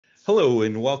Hello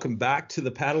and welcome back to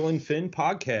the Paddle and Fin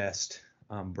podcast.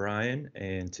 I'm Brian,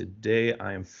 and today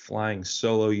I am flying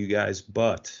solo, you guys,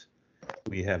 but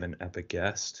we have an epic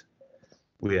guest.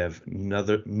 We have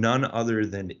none other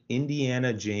than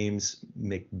Indiana James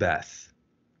McBeath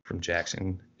from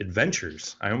Jackson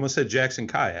Adventures. I almost said Jackson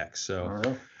Kayaks, so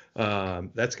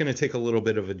that's going to take a little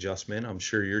bit of adjustment. I'm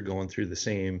sure you're going through the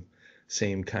same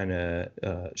kind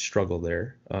of struggle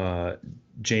there.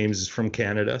 James is from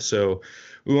Canada, so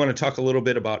we want to talk a little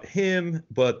bit about him,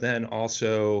 but then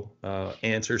also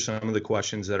answer some of the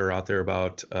questions that are out there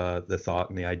about the thought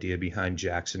and the idea behind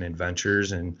Jackson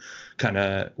Adventures and kind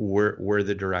of where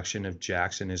the direction of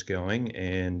Jackson is going,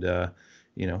 and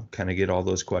kind of get all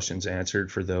those questions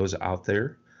answered for those out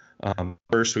there.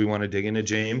 First, we want to dig into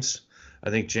James.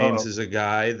 I think James is a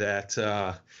guy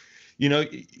that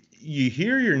you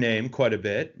hear your name quite a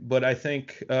bit, but I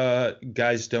think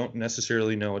guys don't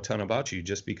necessarily know a ton about you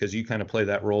just because you kind of play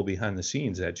that role behind the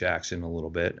scenes at Jackson a little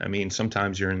bit. I mean,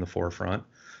 sometimes you're in the forefront.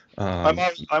 I'm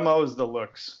always the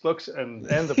looks and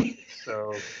the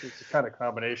so it's a kind of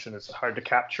combination. It's hard to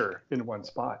capture in one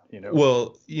spot,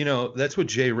 Well, that's what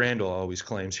Jay Randall always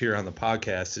claims here on the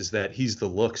podcast is that he's the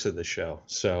looks of the show.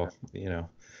 So,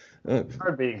 it's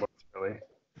hard being both, really.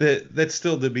 That's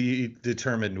still to be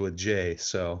determined with Jay.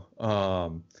 So,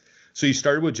 so you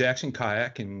started with Jackson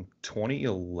Kayak in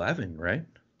 2011, right?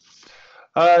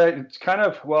 It's kind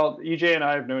of, EJ and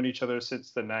I have known each other since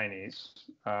the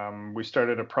 90s. We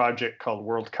started a project called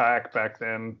World Kayak back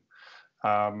then.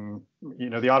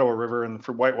 The Ottawa River and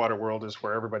for whitewater world is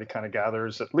where everybody kind of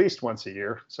gathers at least once a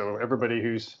year. So everybody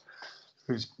who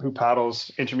paddles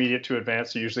intermediate to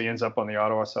advanced usually ends up on the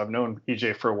Ottawa. So I've known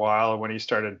EJ for a while. When he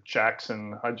started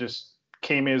Jackson, I just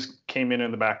came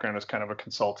in the background as kind of a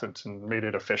consultant and made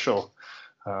it official.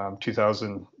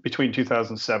 Between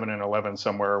 2007 and 11,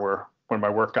 somewhere when my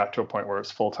work got to a point where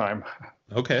it's full time.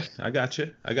 Okay, I got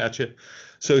you.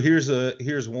 So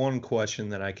here's one question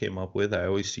that I came up with. I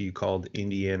always see you called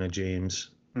Indiana James.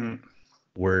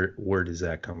 Where does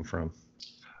that come from?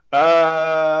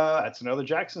 That's another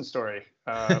Jackson story.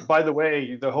 By the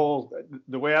way,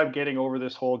 the way I'm getting over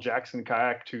this whole Jackson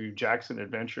kayak to Jackson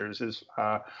Adventures is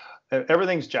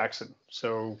everything's Jackson.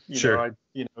 So Sure.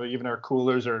 Even our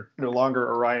coolers are no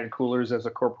longer Orion Coolers as a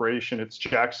corporation. It's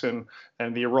Jackson,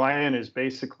 and the Orion is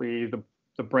basically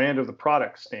the brand of the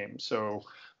product's name. So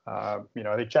I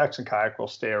think Jackson Kayak will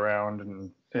stay around,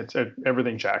 and it's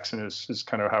everything Jackson is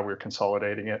kind of how we're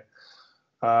consolidating it.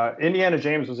 Indiana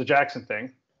James was a Jackson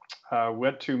thing.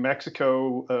 Went to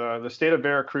Mexico. The state of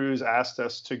Veracruz asked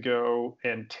us to go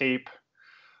and tape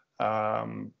a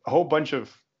whole bunch of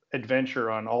adventure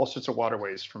on all sorts of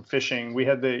waterways from fishing. We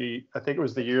had I think it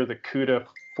was the year the CUDA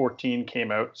 14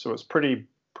 came out, so it's pretty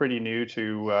new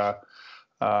to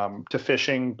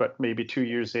fishing, but maybe 2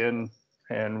 years in.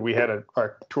 And we had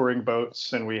our touring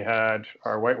boats and we had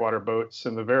our whitewater boats,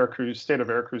 and the state of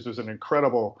Veracruz was an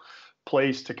incredible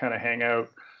place to kind of hang out.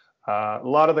 A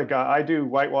lot of the guys, I do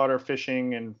whitewater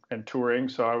fishing and touring,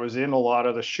 so I was in a lot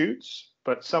of the shoots,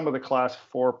 but some of the class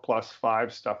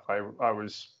 4+5 stuff, I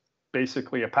was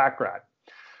basically a pack rat.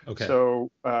 Okay.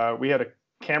 So we had a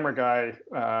camera guy,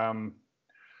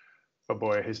 oh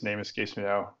boy, his name escapes me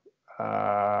now,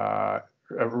 a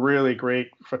really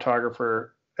great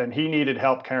photographer, and he needed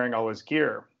help carrying all his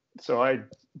gear. So I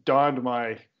donned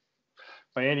my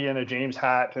Indiana James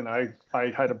hat, and I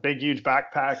had a big, huge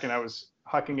backpack, and I was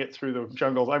hucking it through the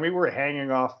jungles. I mean, we were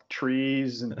hanging off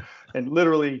trees and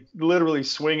literally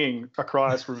swinging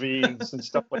across ravines and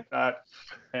stuff like that.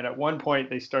 And at one point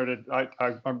they started,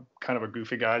 I'm kind of a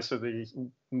goofy guy, so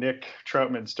Nick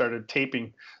Troutman started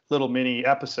taping little mini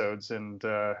episodes, and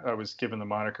I was given the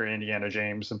moniker Indiana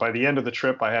James. And by the end of the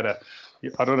trip, I don't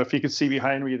know if you could see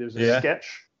behind me, there's a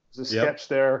sketch. There's a sketch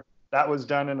there. That was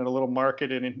done in a little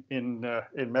market in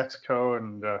Mexico,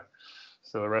 and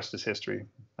so the rest is history.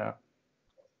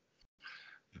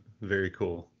 Very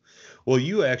cool. Well,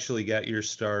 you actually got your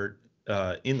start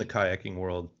in the kayaking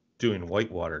world doing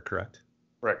whitewater, correct?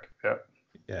 Correct. Yeah.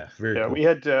 Yeah. Very cool. We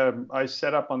had I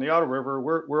set up on the Ottawa River.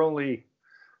 We're only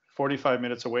 45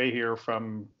 minutes away here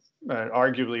from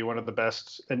arguably one of the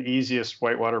best and easiest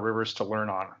whitewater rivers to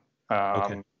learn on.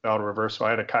 The Ottawa River. So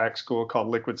I had a kayak school called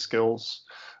Liquid Skills.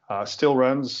 Still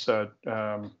runs.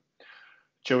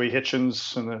 Joey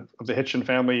Hitchens and the Hitchen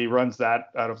family runs that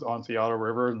onto the Ottawa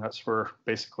River, and that's for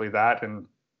basically that and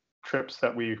trips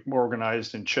that we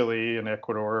organized in Chile and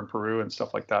Ecuador and Peru and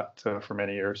stuff like that for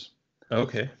many years.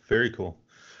 Okay, very cool.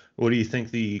 What do you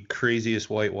think the craziest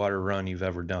whitewater run you've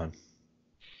ever done?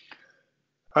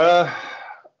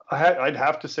 I'd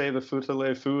have to say the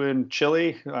Futaleufú in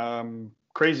Chile.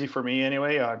 crazy for me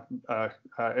anyway.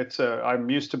 I'm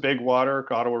used to big water.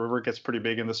 Ottawa River gets pretty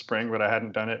big in the spring, but I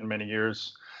hadn't done it in many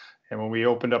years. And when we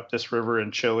opened up this river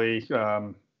in Chile,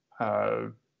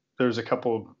 there's a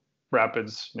couple of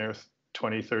rapids,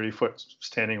 20, 30-foot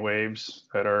standing waves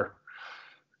that are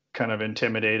kind of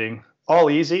intimidating. All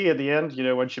easy at the end,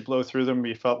 once you blow through them,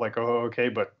 you felt like, oh, okay,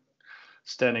 but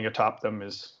standing atop them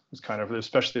is kind of,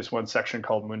 especially this one section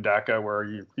called Mundaka, where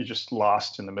you just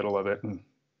lost in the middle of it, and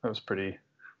that was pretty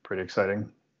exciting.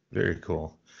 Very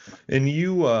cool. And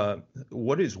you,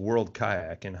 what is World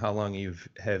Kayak, and how long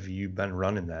have you been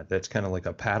running that? That's kind of like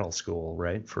a paddle school,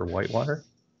 right, for whitewater?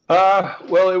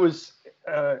 Well, it was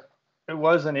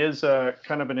and is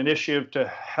kind of an initiative to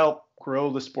help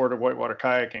grow the sport of whitewater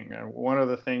kayaking. And one of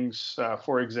the things,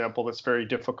 for example, that's very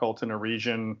difficult in a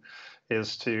region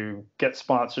is to get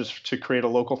sponsors to create a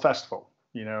local festival,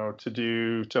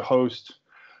 to host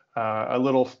a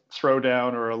little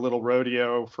throwdown or a little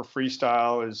rodeo for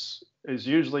freestyle is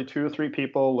usually 2 or 3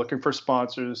 people looking for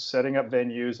sponsors, setting up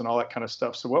venues and all that kind of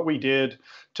stuff. So what we did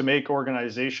to make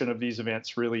organization of these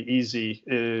events really easy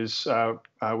is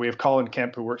we have Colin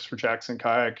Kemp, who works for Jackson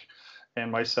Kayak, and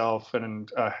myself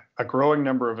and a growing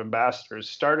number of ambassadors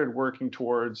started working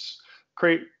towards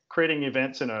creating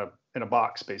events in a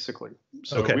box, basically.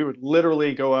 So we would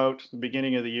literally go out at the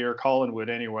beginning of the year, Colin would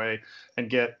anyway, and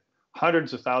get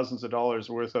hundreds of thousands of dollars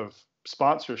worth of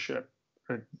sponsorship,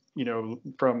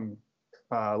 from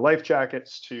life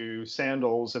jackets to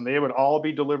sandals, and they would all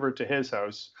be delivered to his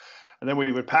house. And then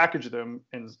we would package them,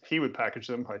 and he would package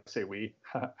them. I'd say we.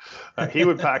 He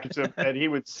would package them, and he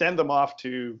would send them off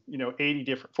to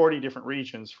 40 different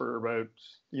regions for about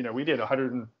we did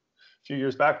a few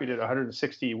years back. We did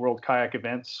 160 World Kayak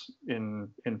events in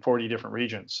 40 different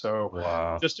regions. So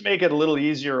wow. Just to make it a little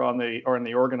easier on the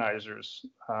organizers,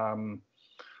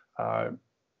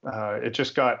 it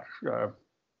just got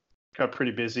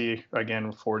pretty busy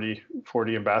again. 40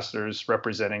 ambassadors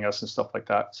representing us and stuff like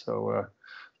that. So.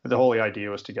 The whole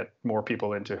idea was to get more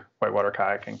people into whitewater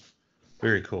kayaking.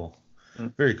 Very cool.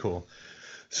 Very cool.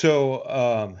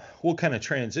 So we'll kind of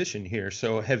transition here.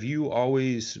 So have you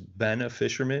always been a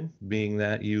fisherman, being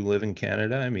that you live in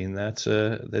Canada? I mean, that's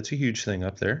a huge thing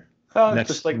up there.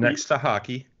 Next to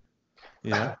hockey.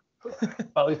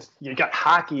 Well, you got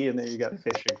hockey and then you got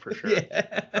fishing for sure.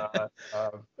 Yeah.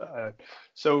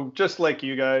 So just like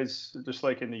you guys, just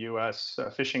like in the U.S.,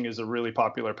 fishing is a really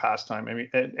popular pastime. I mean,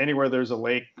 anywhere there's a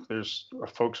lake, there's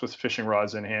folks with fishing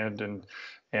rods in hand, and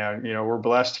we're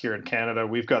blessed here in Canada.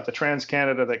 We've got the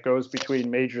Trans-Canada that goes between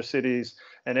major cities,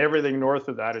 and everything north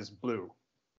of that is blue.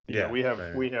 We have,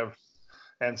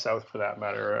 and south for that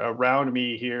matter. Around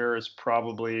me here is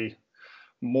probably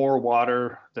more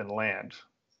water than land.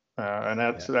 And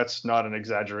that's not an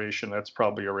exaggeration. That's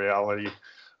probably a reality.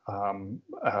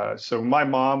 So my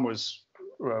mom was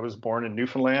born in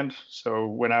Newfoundland. So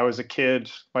when I was a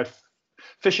kid, my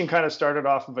fishing kind of started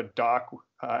off of a dock.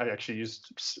 I used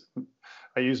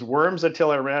worms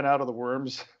until I ran out of the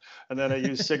worms, and then I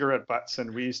used cigarette butts.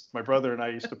 And my brother and I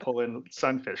used to pull in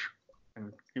sunfish,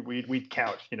 and we'd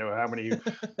count, how many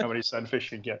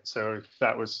sunfish you'd get. So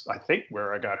that was, I think,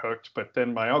 where I got hooked. But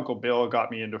then my uncle Bill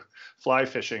got me into fly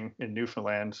fishing in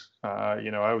Newfoundland.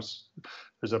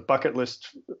 There's a bucket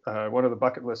list. One of the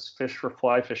bucket list fish for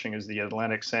fly fishing is the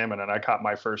Atlantic salmon, and I caught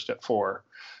my first at 4.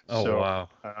 Oh, wow.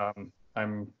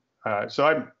 So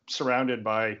I'm surrounded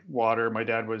by water. My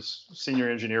dad was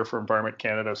senior engineer for Environment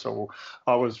Canada, so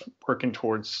I was working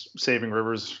towards saving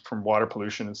rivers from water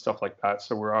pollution and stuff like that.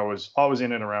 So we're always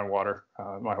in and around water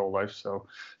my whole life. So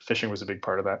fishing was a big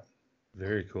part of that.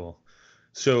 Very cool.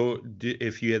 So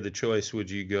if you had the choice,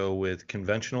 would you go with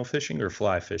conventional fishing or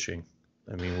fly fishing?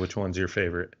 I mean, which one's your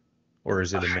favorite? Or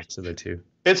is it a mix of the two?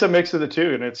 It's a mix of the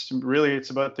two, and it's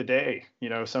about the day.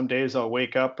 Some days I'll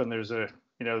wake up and there's a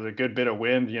good bit of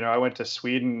wind. I went to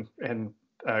Sweden, and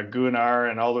Gunnar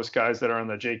and all those guys that are on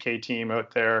the JK team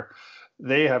out there,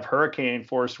 they have hurricane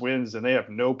force winds and they have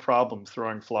no problem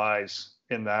throwing flies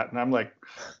in that. And I'm like,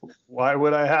 why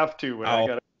would I have to when I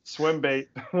got a swim bait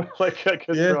like I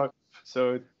could throw?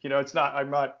 So, it's not,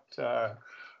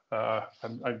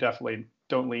 I definitely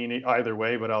don't lean either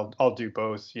way, but I'll do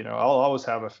both. I'll always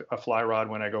have a fly rod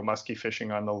when I go muskie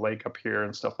fishing on the lake up here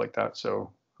and stuff like that.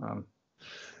 So,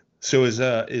 So is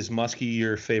muskie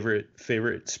your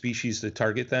favorite species to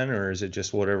target then, or is it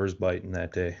just whatever's biting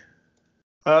that day?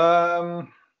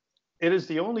 It is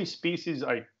the only species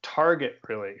I target,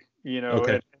 really.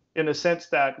 Okay. In a sense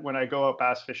that when I go out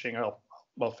bass fishing,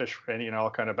 I'll fish for any and all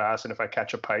kind of bass, and if I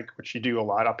catch a pike, which you do a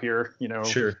lot up here,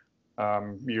 sure,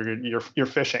 you're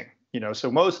fishing.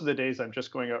 So most of the days I'm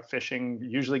just going out fishing.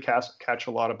 Usually catch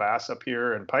a lot of bass up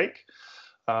here and pike.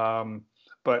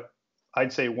 But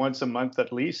I'd say once a month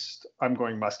at least, I'm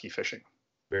going muskie fishing.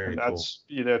 Very And cool.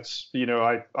 that's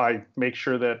I make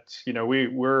sure that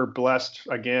we're blessed.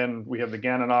 Again, we have the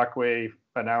Gananoque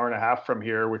an hour and a half from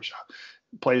here, which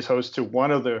plays host to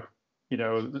one of the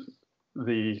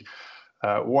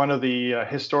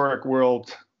historic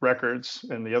world records,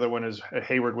 and the other one is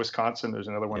Hayward, Wisconsin. There's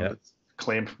another one that's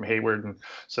claimed from Hayward, and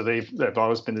so they've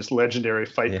always been this legendary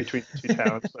fight between the two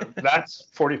towns. So that's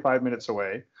 45 minutes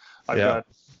away. I've got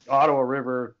Ottawa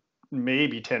River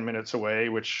maybe 10 minutes away,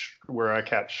 where I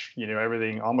catch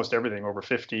almost everything over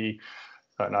 50.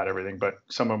 Not everything, but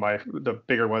some of the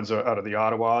bigger ones out of the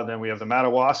Ottawa. Then we have the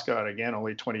Madawaska, and again,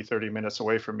 only 20-30 minutes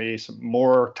away from me. Some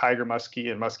more tiger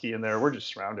muskie and muskie in there. We're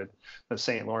just surrounded. The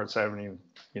St. Lawrence, I haven't even,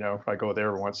 I go there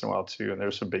every once in a while too, and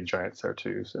there's some big giants there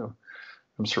too. So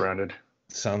I'm surrounded.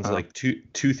 Sounds like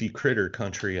toothy critter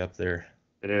country up there.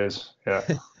 It is, yeah.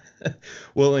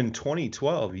 Well, in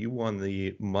 2012, you won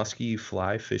the Muskie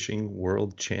Fly Fishing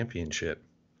World Championship.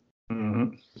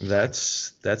 Mm-hmm.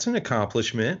 That's an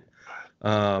accomplishment.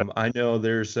 I know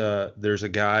there's a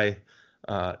guy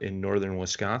in northern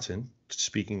Wisconsin,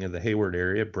 speaking of the Hayward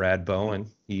area, Brad Bowen.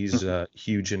 He's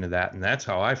huge into that, and that's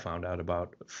how I found out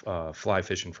about fly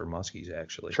fishing for muskies,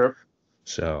 actually. Sure.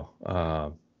 So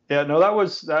that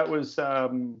was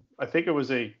I think it was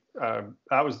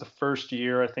that was the first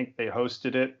year I think they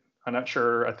hosted it. I'm not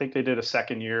sure. I think they did a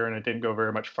second year, and it didn't go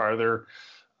very much farther.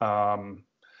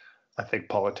 I think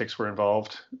politics were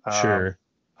involved. Sure.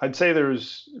 I'd say it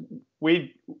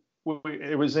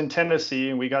was in Tennessee,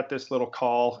 and we got this little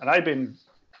call, and I'd been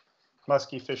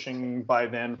muskie fishing by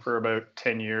then for about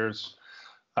 10 years.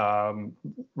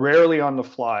 Rarely on the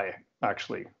fly,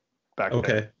 actually, back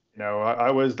then. I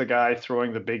was the guy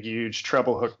throwing the big, huge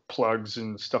treble hook plugs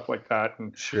and stuff like that.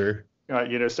 And sure.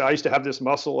 So I used to have this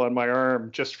muscle on my arm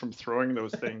just from throwing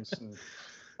those things, and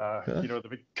the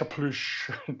big caploosh,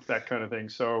 that kind of thing.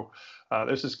 So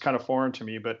this is kind of foreign to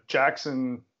me. But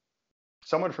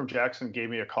someone from Jackson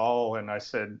gave me a call, and I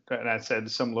said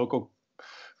some local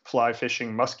fly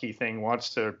fishing muskie thing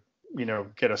wants to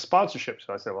get a sponsorship.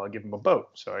 So I said, well, I'll give him a boat.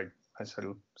 So I said,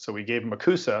 so we gave him a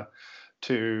Coosa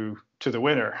to the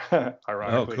winner,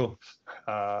 ironically. Oh,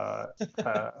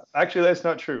 cool. Actually, that's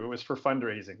not true. It was for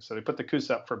fundraising. So they put the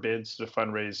Coosa up for bids to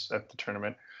fundraise at the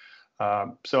tournament.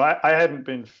 So I hadn't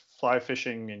been fly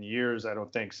fishing in years, I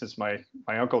don't think, since my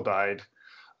uncle died.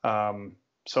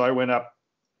 So I went up.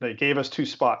 They gave us 2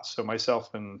 spots. So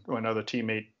myself and another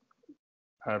teammate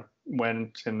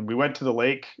went, and we went to the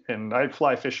lake, and I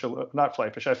fish a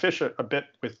bit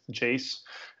with Jace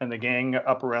and the gang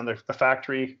up around the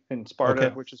factory in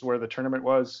Sparta, which is where the tournament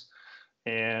was,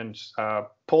 and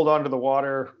pulled onto the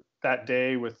water that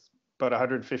day with about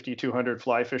 150, 200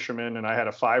 fly fishermen, and I had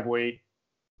a 5-weight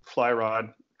fly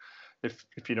rod. If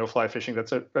you know fly fishing,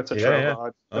 that's a trout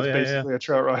rod. That's basically a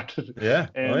trout rod. Yeah.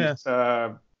 And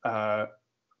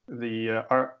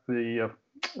the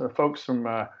folks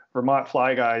from Vermont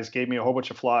Fly Guys gave me a whole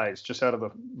bunch of flies just out of the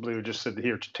blue. Just said,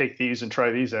 here, take these and try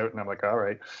these out. And I'm like, all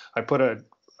right. I put a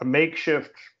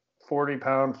makeshift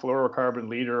 40-pound fluorocarbon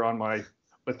leader on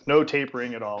with no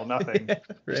tapering at all, nothing. Right.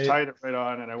 Just tied it right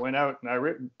on, and I went out,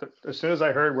 and as soon as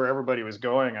I heard where everybody was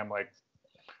going, I'm like,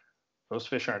 those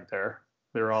fish aren't there.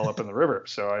 They're all up in the river.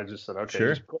 So I just said, okay,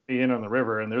 just put me in on the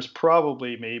river. And there's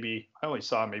probably I only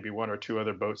saw maybe 1 or 2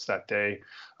 other boats that day.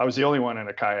 I was the only one in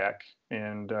a kayak,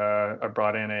 and I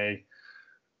brought in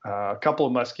a couple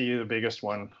of muskie. The biggest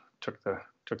one took the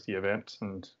event,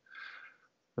 and it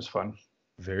was fun.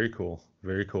 Very cool.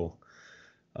 Very cool.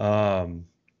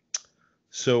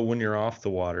 So when you're off the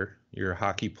water, you're a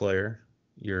hockey player,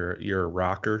 you're a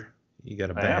rocker, you got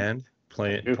a band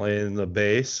playing the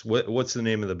bass. What's the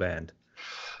name of the band?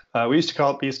 We used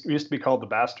to be called the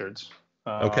Bastards.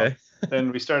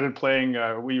 Then we started playing.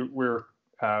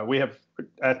 We have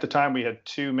at the time we had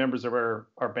 2 members of our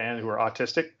band who were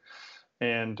autistic,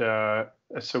 and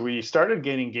so we started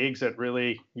getting gigs at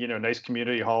really nice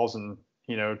community halls and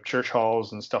church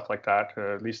halls and stuff like that.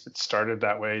 At least it started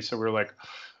that way. So we were like,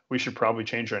 we should probably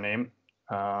change our name.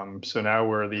 So now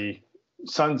we're the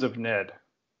Sons of Ned.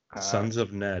 Sons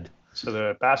of Ned. So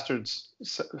the bastards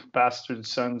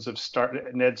sons of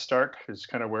Ned Stark is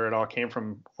kind of where it all came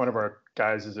from. One of our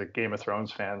guys is a Game of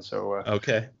Thrones fan, so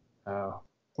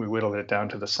we whittled it down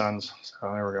to the sons. So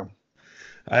there we go.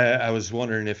 I was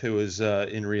wondering if it was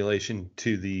in relation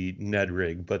to the Ned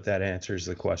rig, but that answers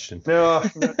the question. No,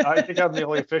 I think I'm the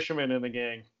only fisherman in the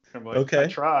gang. I'm like, I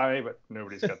try, but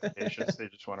nobody's got the patience. They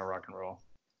just want to rock and roll.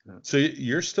 So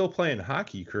you're still playing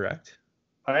hockey, correct?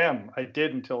 I am. I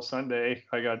did until Sunday.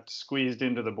 I got squeezed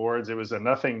into the boards. It was a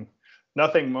nothing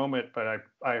nothing moment, but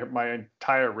my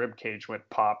entire rib cage went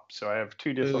pop. So I have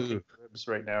two dislocated ribs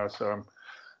right now. So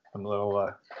I'm a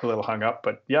little hung up.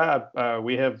 But yeah,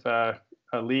 we have a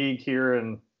league here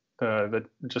in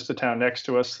just the town next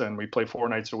to us, and we play 4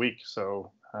 nights a week.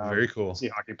 So very cool. He's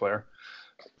a hockey player.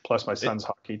 Plus my son's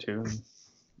hockey too.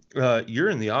 You're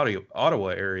in the Ottawa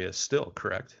area still,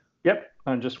 correct? Yep,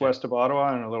 I'm just west of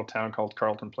Ottawa in a little town called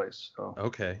Carleton Place. So.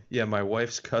 Okay, yeah, my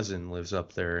wife's cousin lives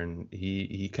up there, and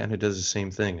he kind of does the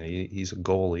same thing. He's a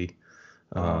goalie.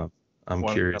 I'm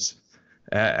curious.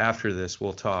 After this,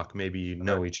 we'll talk. Maybe you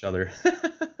know each other.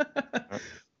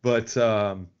 But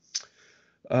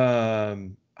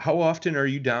how often are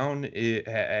you down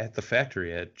at the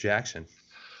factory at Jackson?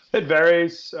 It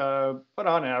varies, but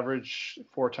on average,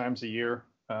 4 times a year.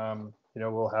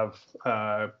 We'll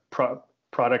have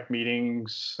product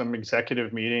meetings, some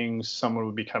executive meetings. Someone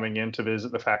will be coming in to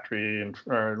visit the factory,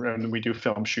 and we do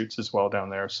film shoots as well down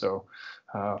there. So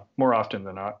more often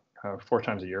than not, 4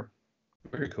 times a year.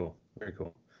 Very cool. Very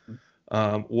cool.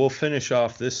 We'll finish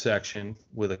off this section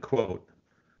with a quote.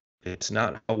 It's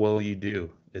not how well you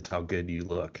do, it's how good you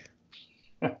look.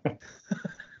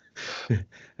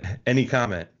 Any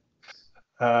comment?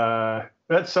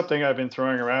 That's something I've been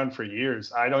throwing around for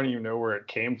years. I don't even know where it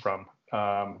came from.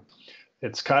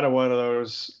 It's kind of one of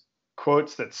those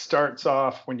quotes that starts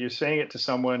off when you're saying it to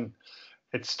someone,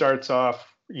 it starts off,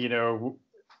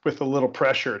 with a little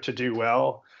pressure to do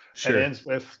well. Sure. And ends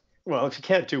with, well, if you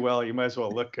can't do well, you might as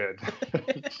well look good.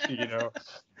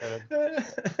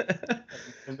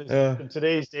 In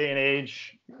today's day and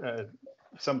age,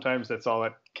 sometimes that's all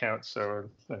that counts. So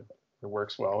it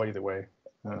works well either way.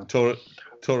 Totally.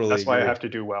 That's why agree. I have to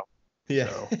do well. Yeah.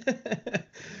 So.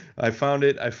 I found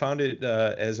it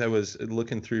as I was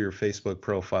looking through your Facebook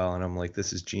profile, and I'm like,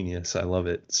 this is genius. I love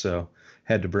it. So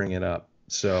had to bring it up.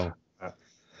 So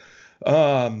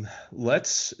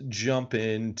let's jump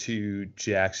into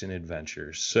Jackson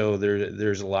Adventures. So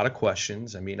there's a lot of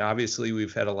questions. I mean, obviously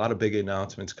we've had a lot of big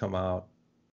announcements come out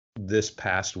this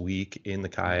past week in the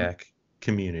kayak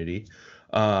community.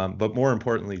 But more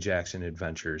importantly, Jackson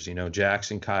Adventures.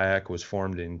 Jackson Kayak was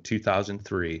formed in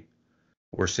 2003.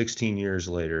 We're 16 years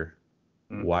later.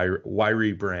 Why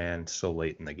rebrand so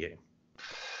late in the game?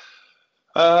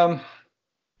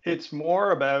 It's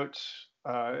more about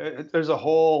there's a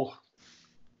whole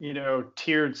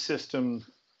tiered system,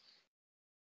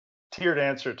 tiered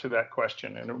answer to that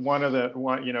question, and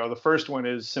the first one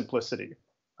is simplicity.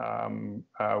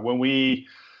 When we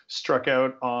struck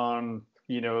out on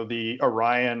the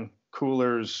Orion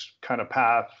coolers kind of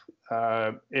path,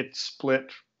 it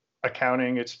split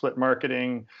accounting, it split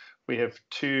marketing. We have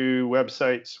 2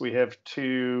 websites, we have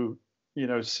 2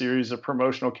 series of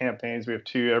promotional campaigns, we have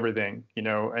 2 everything,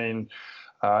 and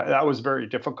that was very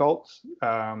difficult.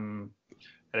 And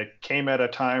it came at a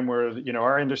time where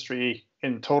our industry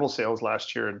in total sales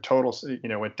last year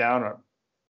went down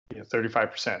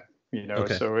 35%.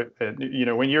 Okay. So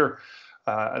when you're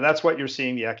that's what you're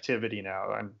seeing, the activity now.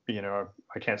 I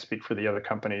can't speak for the other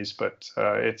companies, but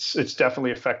it's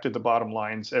definitely affected the bottom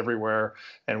lines everywhere.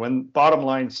 And when bottom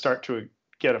lines start to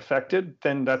get affected,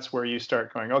 then that's where you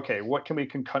start going, okay, what can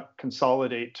we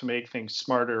consolidate to make things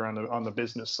smarter on the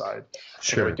business side?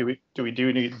 Sure. Do we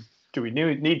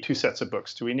need 2 sets of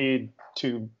books? Do we need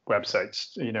 2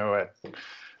 websites? At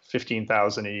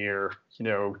 $15,000 a year,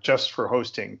 just for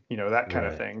hosting, that kind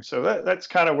of thing. So that's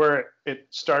kind of where it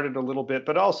started a little bit,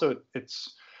 but also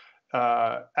it's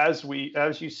as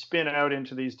you spin out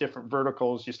into these different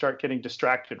verticals, you start getting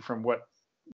distracted from what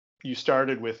you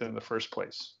started with in the first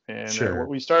place. And what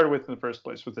we started with in the first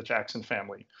place was the Jackson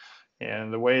family,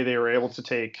 and the way they were able to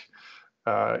take,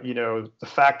 the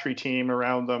factory team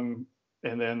around them,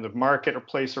 and then the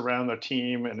marketplace around the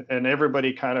team, and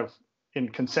everybody kind of in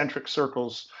concentric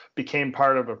circles became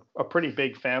part of a pretty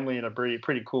big family and a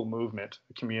pretty cool movement,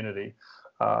 community.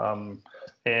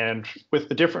 And with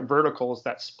the different verticals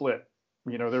that split,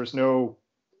 there was no,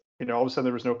 all of a sudden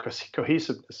there was no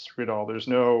cohesiveness through it all. There's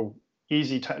no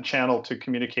easy channel to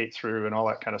communicate through and all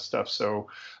that kind of stuff. So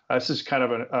this is kind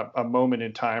of a good moment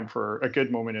in time for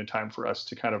us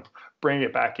to kind of bring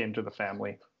it back into the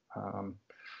family,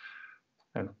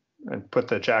 and put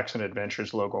the Jackson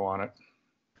Adventures logo on it.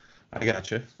 I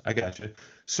gotcha.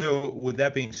 So with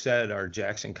that being said, are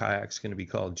Jackson Kayaks going to be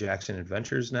called Jackson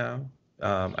Adventures now?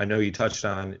 I know you touched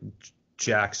on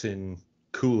Jackson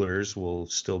coolers will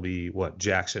still be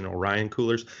Jackson Orion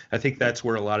coolers. I think that's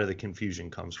where a lot of the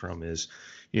confusion comes from is,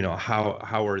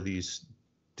 how are these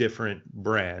different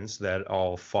brands that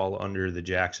all fall under the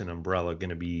Jackson umbrella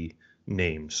going to be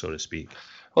named, so to speak?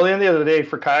 Well, at the end of the day,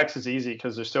 for kayaks, it's easy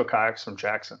because there's still kayaks from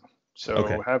Jackson. So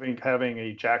Okay. having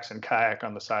a Jackson kayak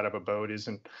on the side of a boat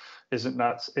isn't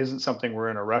something we're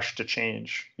in a rush to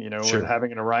change. And Sure.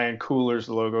 having an Orion Coolers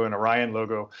logo and Orion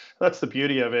logo, that's the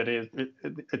beauty of it.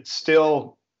 It's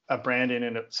still a brand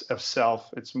in itself.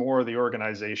 It's more the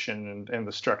organization and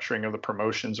the structuring of the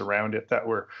promotions around it that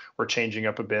we're changing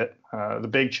up a bit. The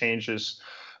big change is,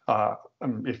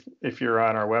 if you're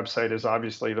on our website, is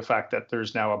obviously the fact that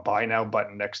there's now a buy now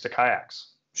button next to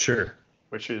kayaks, Sure.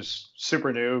 which is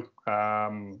super new,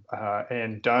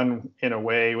 and done in a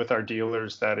way with our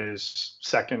dealers that is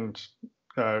second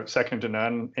to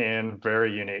none and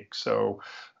very unique. So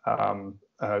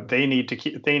they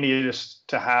need us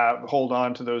to hold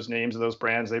on to those names of those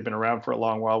brands. They've been around for a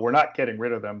long while. We're not getting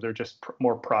rid of them. They're just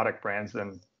more product brands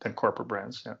than corporate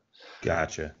brands. Yeah.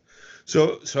 Gotcha.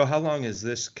 So how long has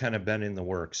this kind of been in the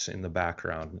works in the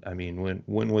background? I mean,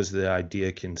 when was the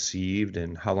idea conceived,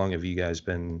 and how long have you guys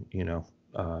been,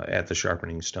 at the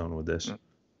Sharpening Stone with this?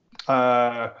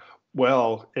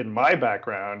 Well, in my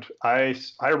background, I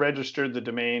registered the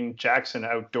domain Jackson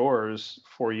Outdoors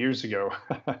 4 years ago.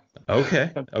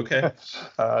 Okay. Okay.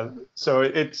 So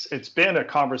it's been a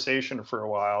conversation for a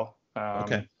while.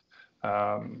 Okay.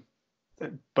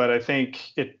 But I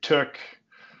think it took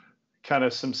kind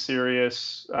of some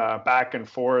serious back and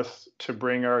forth to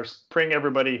bring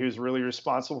everybody who's really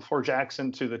responsible for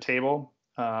Jackson to the table.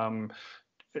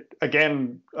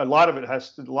 Again, a lot of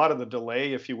the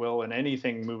delay, if you will, in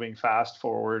anything moving fast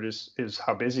forward is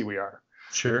how busy we are.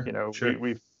 Sure. Sure.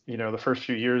 We've the first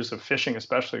few years of fishing,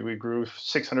 especially, we grew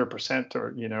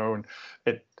 600%,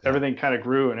 and everything kind of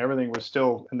grew, and everything was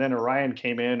still. And then Orion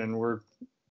came in, and we're,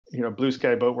 Blue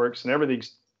Sky Boatworks, and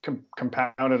everything's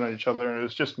compounded on each other, and it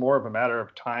was just more of a matter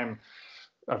of time,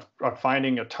 of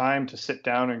finding a time to sit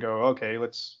down and go, okay,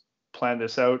 let's plan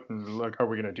this out, and look, are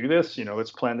we going to do this?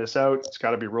 Let's plan this out. It's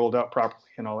got to be rolled out properly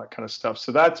and all that kind of stuff.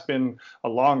 So that's been a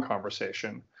long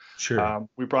conversation. Sure.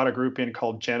 We brought a group in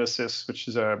called Genesis, which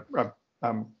is a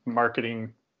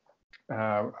marketing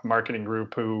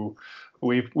group who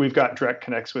we've got direct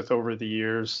connects with over the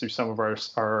years through some of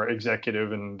our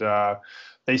executive, and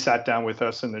they sat down with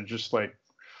us, and they're just like,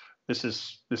 this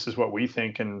is what we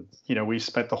think. And we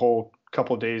spent the whole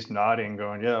couple of days nodding,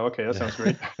 going, yeah, okay, that sounds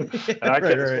great. And I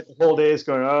kept the whole days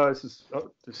going,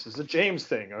 this is a James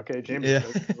thing. Okay, James. Yeah.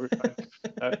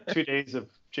 2 days of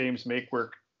James make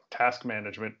work task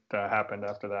management happened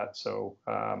after that. So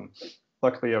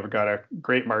luckily, I've got a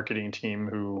great marketing team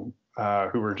who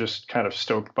were just kind of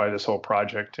stoked by this whole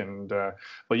project. And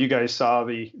well, you guys saw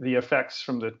the effects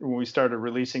from when we started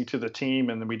releasing to the team,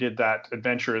 and then we did that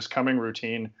Adventure is Coming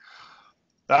routine.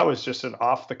 That was just an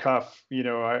off the cuff.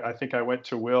 I think I went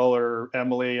to Will or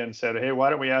Emily and said, hey, why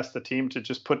don't we ask the team to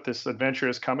just put this Adventure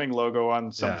is Coming logo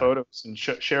on some photos and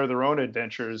share their own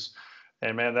adventures.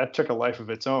 And man, that took a life of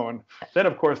its own. Then,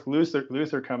 of course,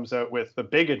 Luther comes out with the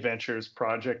Big Adventures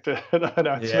project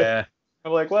announcement. Yeah.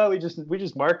 I'm like, well, we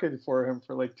just marketed for him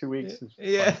for like 2 weeks.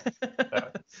 Yeah.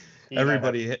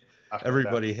 Everybody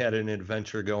had an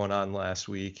adventure going on last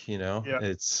week. Yeah.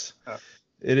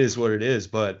 It is what it is.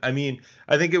 But I mean,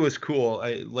 I think it was cool.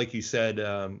 Like you said,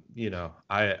 I'd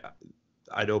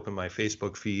open my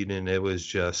Facebook feed, and it was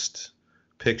just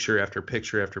picture after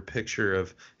picture after picture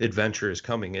of Adventure is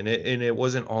Coming, and it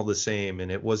wasn't all the same,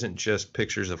 and it wasn't just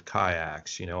pictures of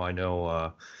kayaks. I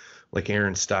know like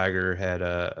Aaron Steiger had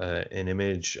an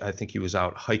image. I think he was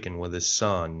out hiking with his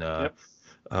son. Yep.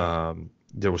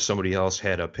 There was somebody else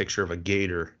had a picture of a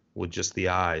gator with just the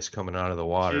eyes coming out of the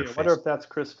water. I wonder if that's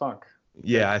Chris Funk.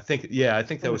 Yeah, I think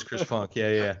that was Chris Funk.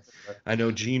 Yeah. I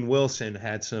know Gene Wilson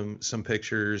had some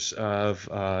pictures of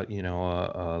a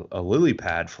lily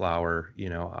pad flower,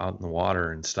 out in the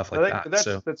water and stuff like that.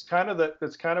 That's kind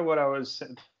of what I was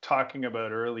talking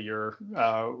about earlier,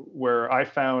 where I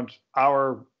found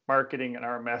our marketing and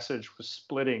our message was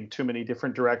splitting too many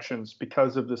different directions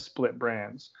because of the split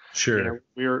brands. Sure.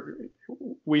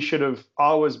 We should have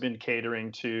always been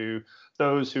catering to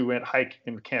those who went hiking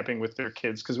and camping with their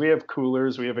kids, because we have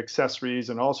coolers, we have accessories,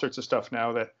 and all sorts of stuff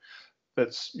now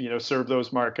that's serve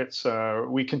those markets.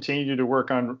 We continue to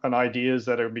work on ideas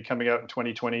that are be coming out in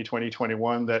 2020,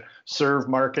 2021 that serve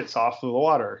markets off of the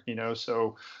water.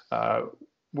 So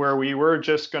where we were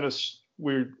just going to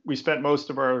we spent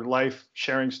most of our life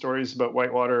sharing stories about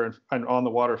whitewater and on the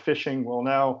water fishing. Well,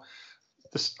 now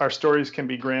our stories can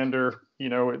be grander.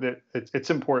 That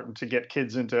it's important to get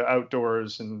kids into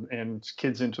outdoors and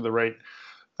kids into the right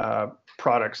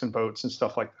products and boats and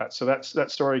stuff like that. So that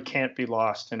story can't be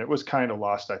lost, and it was kind of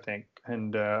lost, I think.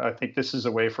 And I think this is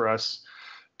a way for us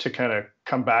to kind of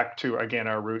come back to, again,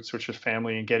 our roots, which is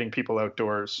family and getting people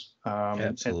outdoors.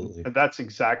 Absolutely. And that's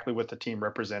exactly what the team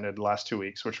represented the last 2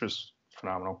 weeks, which was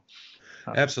phenomenal.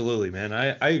 Absolutely, man.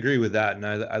 I agree with that. And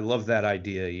I love that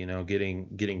idea,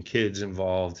 getting kids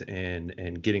involved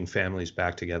and getting families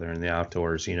back together in the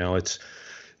outdoors.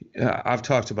 I've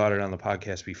talked about it on the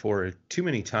podcast before. Too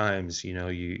many times,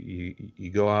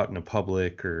 you go out in a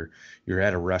public or you're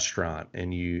at a restaurant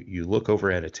and you look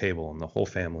over at a table and the whole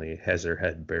family has their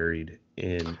head buried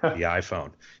in the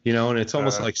iPhone, and it's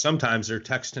almost like sometimes they're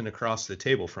texting across the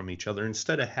table from each other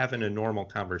instead of having a normal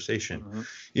conversation.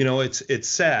 Mm-hmm. It's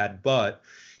sad, but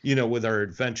with our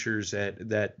adventures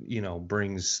that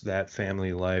brings that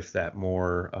family life, that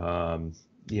more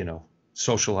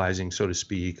socializing, so to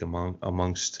speak,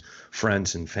 amongst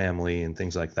friends and family and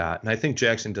things like that. And I think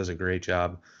Jackson does a great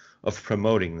job of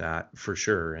promoting that for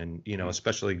sure. And,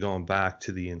 especially going back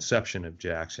to the inception of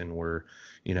Jackson, where,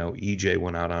 EJ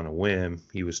went out on a whim.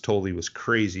 He was told he was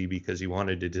crazy because he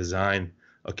wanted to design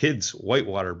a kid's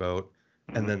whitewater boat.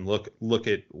 Mm-hmm. And then look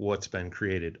at what's been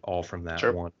created all from that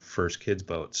Sure. one first kid's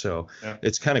boat. So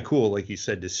It's kind of cool, like you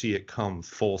said, to see it come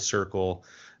full circle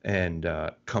and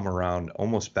come around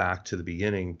almost back to the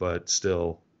beginning, but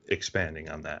still expanding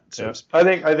on that. So I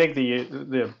think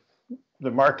the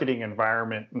marketing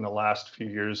environment in the last few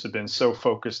years have been so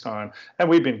focused on, and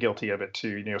we've been guilty of it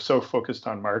too, so focused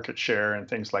on market share and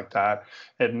things like that,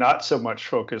 and not so much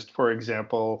focused, for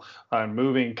example, on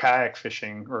moving kayak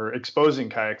fishing or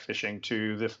exposing kayak fishing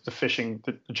to the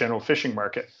general fishing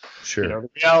market. Sure. The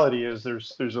reality is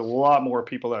there's a lot more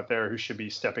people out there who should be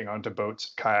stepping onto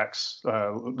boats, kayaks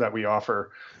that we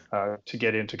offer to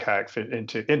get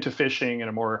into into fishing in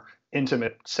a more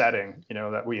intimate setting,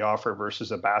 that we offer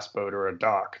versus a bass boat or a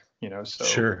dock, so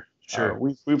sure.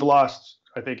 We've lost,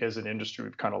 I think, as an industry,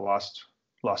 we've kind of lost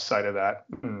sight of that.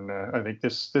 And I think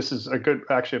this is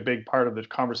actually a big part of the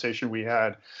conversation we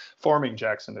had forming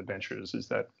Jackson Adventures, is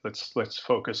that let's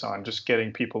focus on just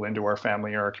getting people into our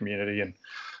family, our community, and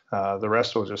the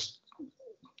rest will just,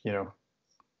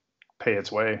 pay its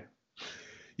way.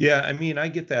 Yeah, I mean, I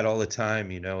get that all the time.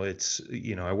 It's,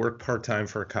 I work part-time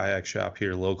for a kayak shop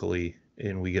here locally,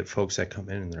 and we get folks that come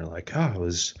in and they're like, I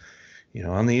was,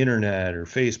 on the internet or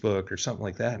Facebook or something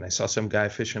like that, and I saw some guy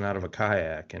fishing out of a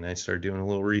kayak, and I started doing a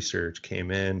little research,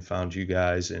 came in, found you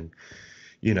guys, and,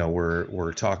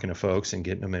 we're talking to folks and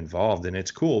getting them involved. And it's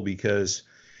cool because,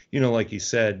 like you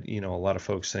said, a lot of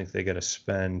folks think they got to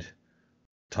spend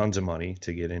tons of money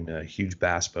to get in a huge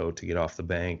bass boat, to get off the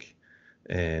bank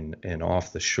and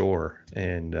off the shore.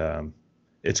 And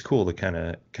it's cool to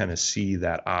kind of see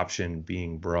that option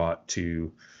being brought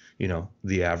to,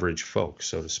 the average folk,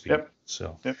 so to speak. Yep.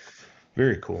 So Yep.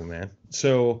 Very cool, man.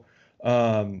 So,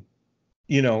 getting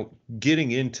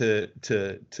into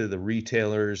the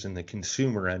retailers and the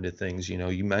consumer end of things,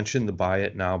 you mentioned the buy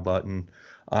it now button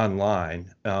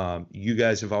online. You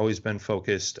guys have always been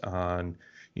focused on,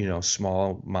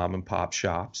 small mom and pop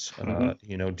shops,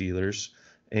 Mm-hmm. dealers.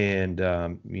 And,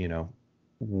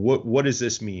 what does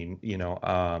this mean?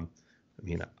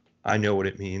 I know what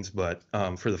it means, but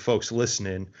for the folks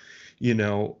listening,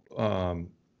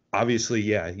 obviously,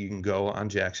 you can go on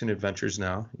Jackson Adventures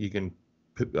now. You can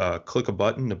click a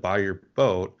button to buy your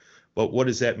boat, but what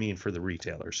does that mean for the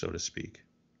retailer, so to speak?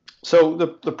 So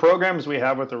the programs we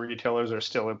have with the retailers are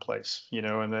still in place,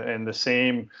 and the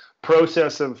same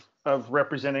process of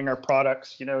representing our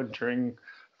products,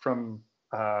 from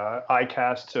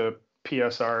ICAST to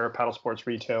PSR, paddle sports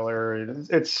retailer,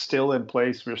 it's still in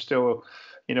place. We're still,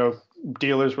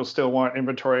 dealers will still want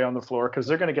inventory on the floor because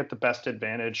they're going to get the best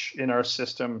advantage in our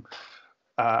system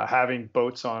having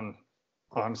boats on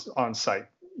site.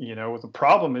 The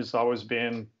problem has always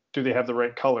been, do they have the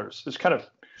right colors? There's kind of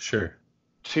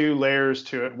two layers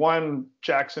to it. One,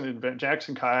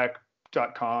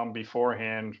 JacksonKayak.com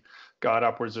beforehand got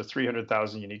upwards of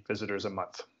 300,000 unique visitors a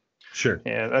month. Sure.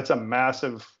 And that's a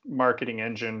massive marketing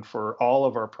engine for all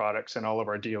of our products and all of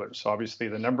our dealers. So obviously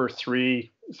the number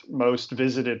 3 most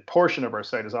visited portion of our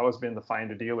site has always been the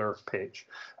Find a Dealer page.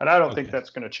 And I don't think that's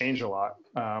going to change a lot.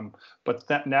 But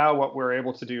that now what we're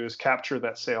able to do is capture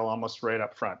that sale almost right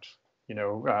up front.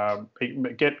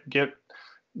 Get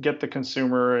the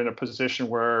consumer in a position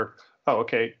where,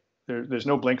 there's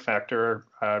no blink factor.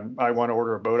 I want to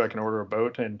order a boat. I can order a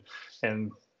boat, and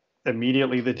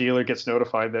immediately the dealer gets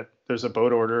notified that there's a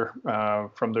boat order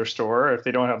from their store. If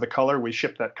they don't have the color, we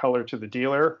ship that color to the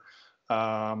dealer.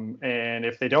 And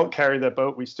if they don't carry that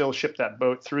boat, we still ship that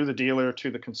boat through the dealer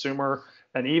to the consumer.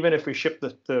 And even if we ship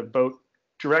the boat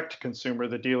direct to consumer,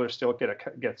 the dealer still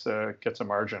gets a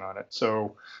margin on it.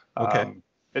 So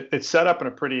it's set up in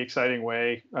a pretty exciting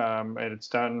way, and it's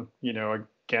done,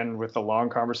 again with the long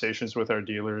conversations with our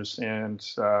dealers, and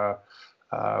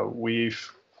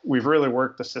we've really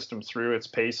worked the system through its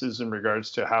paces in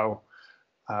regards to how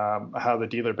the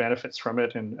dealer benefits from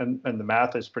it, and the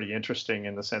math is pretty interesting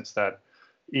in the sense that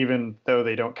even though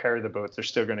they don't carry the boat, they're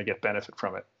still going to get benefit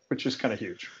from it, which is kind of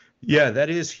huge. Yeah, that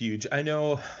is huge. I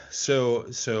know.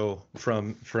 So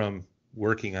from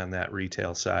working on that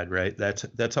retail side, right?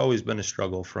 That's always been a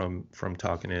struggle from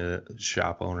talking to a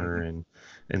shop owner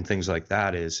and things like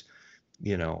that is,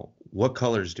 what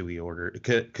colors do we order?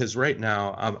 Because right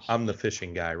now I'm the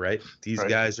fishing guy, right? These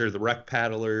guys are the rec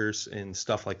paddlers and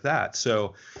stuff like that.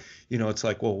 So, it's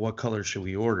like, well, what color should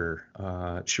we order?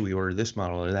 Should we order this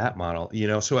model or that model?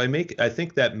 So I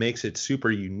think that makes it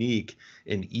super unique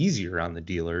and easier on the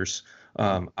dealers.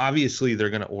 Obviously they're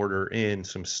going to order in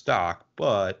some stock,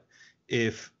 but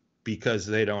because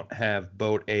they don't have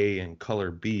boat A and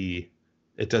color B,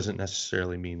 it doesn't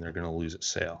necessarily mean they're going to lose a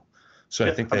sale. So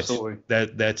I think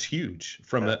that's huge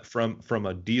from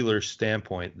a dealer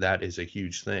standpoint. That is a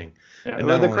huge thing. Yeah. And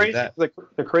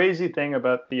the crazy thing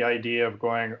about the idea of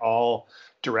going all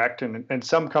direct, and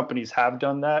some companies have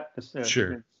done that,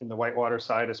 sure, in the whitewater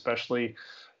side especially.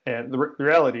 And the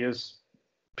reality is,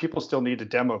 people still need to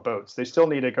demo boats. They still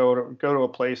need to go to a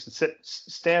place and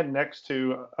stand next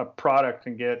to a product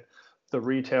and get the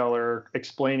retailer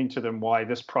explaining to them why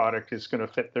this product is going to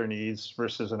fit their needs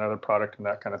versus another product and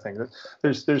that kind of thing.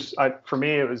 For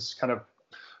me, it was kind of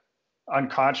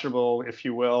unconscionable, if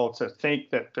you will, to think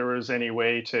that there was any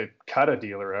way to cut a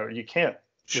dealer out. You can't.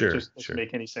 It just doesn't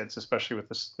make any sense, especially with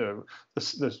the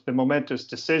momentous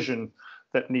decision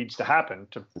that needs to happen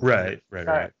to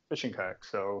fishing kayak.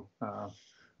 So,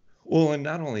 well, and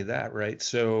not only that, right?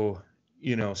 So,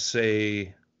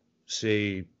 say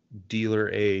dealer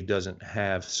A doesn't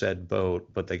have said boat,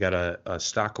 but they got a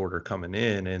stock order coming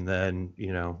in, and then,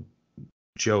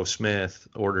 Joe Smith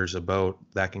orders a boat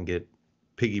that can get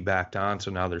piggybacked on.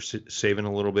 So now they're saving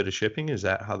a little bit of shipping. Is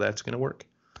that how that's going to work?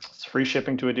 It's free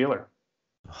shipping to a dealer.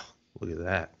 Oh, look at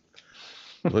that.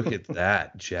 Look at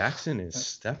that. Jackson is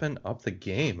stepping up the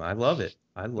game. I love it.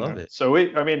 So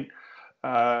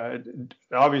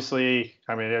obviously,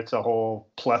 it's a whole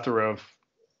plethora of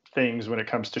things when it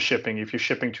comes to shipping. If you're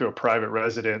shipping to a private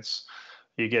residence,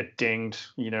 you get dinged.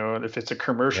 If it's a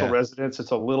commercial residence,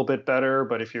 it's a little bit better,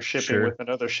 but if you're shipping with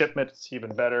another shipment, it's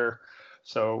even better.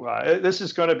 So this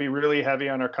is going to be really heavy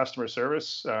on our customer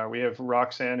service. We have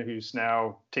Roxanne, who's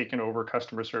now taken over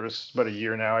customer service about a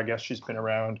year now. I guess she's been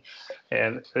around,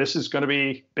 and this is going to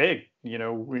be big.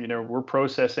 We're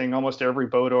processing almost every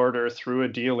boat order through a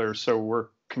dealer, so we're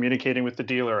communicating with the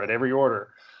dealer at every order.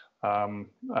 We're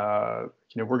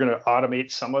going to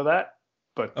automate some of that,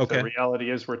 but the reality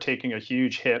is we're taking a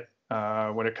huge hit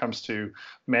when it comes to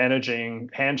managing,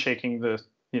 handshaking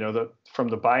from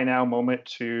the buy now moment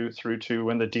through to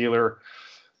when the dealer,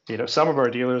 some of our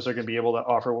dealers are going to be able to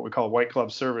offer what we call white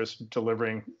glove service,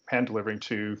 hand delivering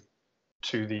to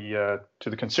the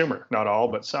consumer. Not all,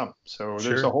 but some. So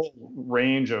there's a whole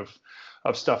range of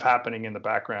stuff happening in the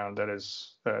background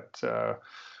that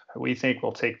we think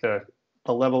will take the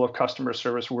level of customer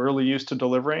service we're really used to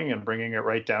delivering and bringing it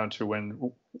right down to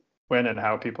when and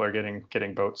how people are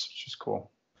getting boats, which is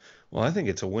cool. Well, I think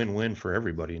it's a win-win for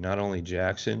everybody, not only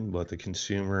Jackson, but the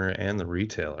consumer and the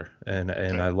retailer. And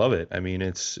I love it.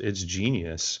 It's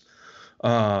genius.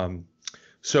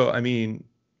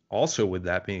 Also with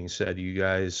that being said, you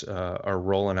guys are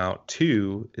rolling out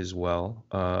 2 as well,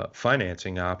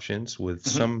 financing options with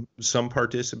some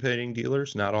participating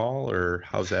dealers, not all, or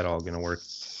how's that all going to work?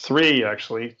 3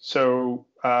 actually. So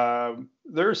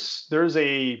there's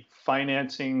a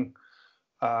financing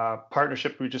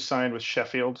partnership we just signed with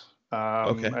Sheffield.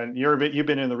 And you've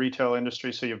been in the retail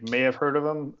industry, so you may have heard of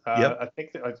them. I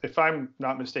think if I'm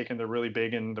not mistaken, they're really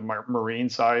big in the marine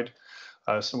side.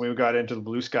 So when we got into the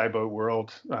blue sky boat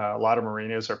world, a lot of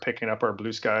marinas are picking up our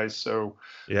blue skies. So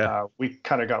we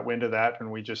kind of got wind of that, and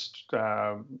we're just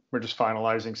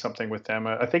finalizing something with them.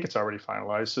 I think it's already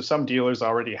finalized. So some dealers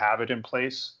already have it in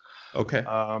place. Okay.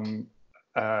 I'm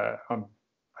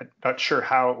not sure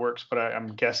how it works, but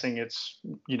I'm guessing it's,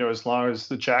 as long as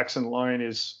the Jackson line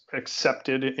is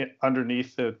accepted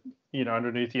underneath the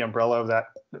umbrella of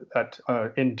that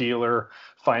in dealer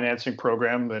financing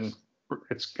program, then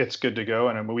it's good to go.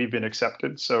 And we've been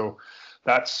accepted. So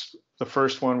that's the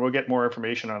first one. We'll get more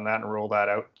information on that and roll that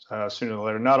out sooner or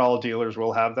later. Not all dealers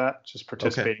will have that, just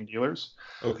participating dealers.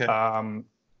 Okay.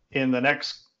 In the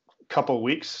next couple of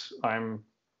weeks, I'm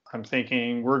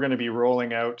thinking we're going to be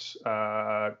rolling out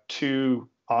 2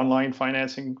 online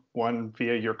financing, one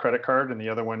via your credit card and the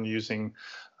other one using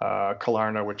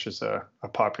Klarna, which is a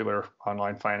popular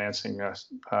online financing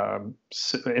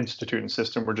institute and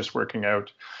system. We're just working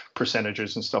out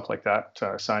percentages and stuff like that,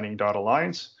 signing dotted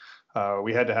lines.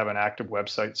 We had to have an active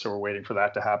website, so we're waiting for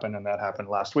that to happen, and that happened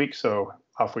last week. So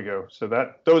off we go. So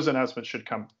those announcements should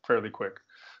come fairly quick,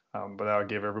 but that'll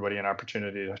give everybody an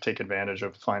opportunity to take advantage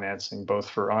of financing, both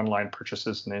for online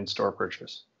purchases and in-store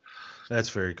purchase. That's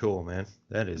very cool, man.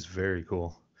 That is very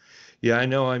cool. Yeah, I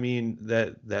know. I mean,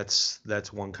 that's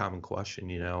one common question.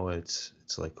 It's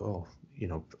like, oh,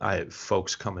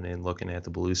 folks coming in looking at the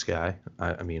blue sky.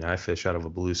 I mean, I fish out of a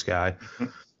blue sky.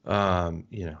 Well,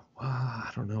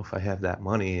 I don't know if I have that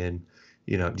money, and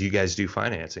do you guys do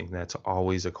financing? That's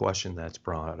always a question that's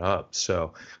brought up.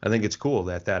 So I think it's cool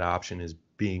that option is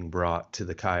being brought to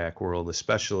the kayak world,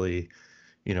 especially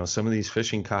some of these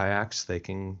fishing kayaks, they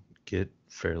can get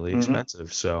fairly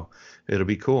expensive. So it'll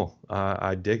be cool.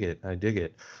 I dig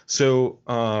it. So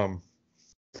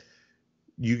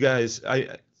you guys,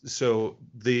 so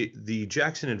the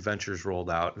Jackson Adventures rolled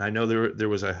out, and I know there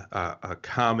was a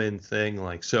common thing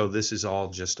like, so this is all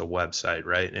just a website,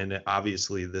 right? And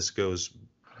obviously this goes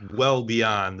well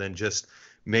beyond than just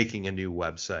making a new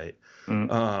website.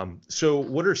 So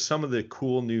what are some of the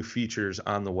cool new features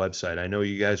on the website? I know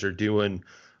you guys are doing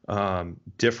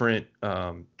different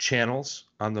channels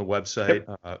on the website.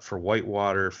 Yep. For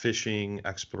whitewater fishing,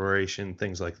 exploration,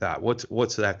 things like that.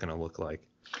 What's that going to look like?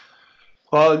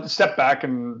 Well, step back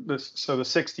and the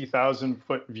 60,000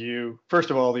 foot view. First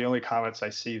of all, the only comments I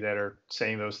see that are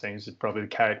saying those things is probably the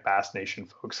Kayak Bass Nation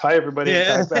folks. Hi, everybody.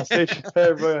 Yeah. Kayak Bass Nation. Hi,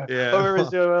 everybody. Yeah. Hope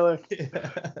everybody's doing well.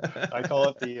 Yeah. I call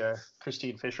it the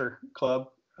Christine Fisher Club.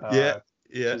 Yeah.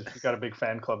 We've got a big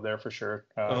fan club there for sure.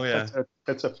 Oh yeah.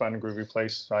 It's a fun, groovy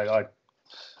place. I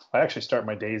actually start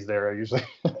my days there. I usually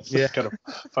it's kind of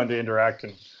fun to interact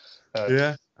and I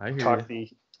hear talk you.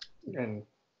 And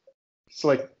it's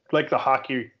like the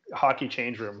hockey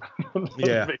change room.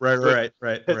 Yeah, right.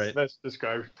 That's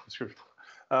described.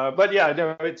 But yeah,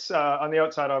 no, it's on the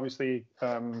outside. Obviously,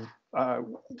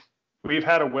 we've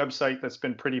had a website that's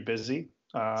been pretty busy,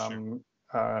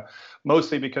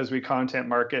 mostly because we content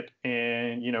market,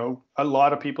 and a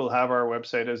lot of people have our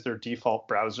website as their default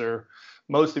browser,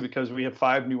 mostly because we have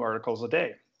 5 new articles a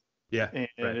day. Yeah, and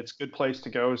it's a good place to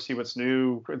go see what's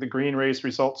new. The green race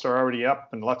results are already up,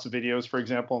 and lots of videos, for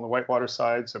example, on the whitewater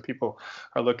side. So people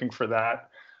are looking for that.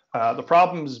 The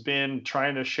problem has been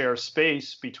trying to share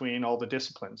space between all the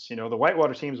disciplines. The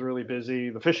whitewater team's really busy.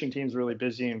 The fishing team's really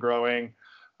busy and growing.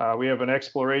 We have an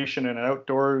exploration and an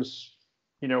outdoors,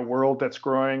 world that's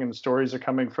growing, and the stories are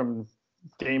coming from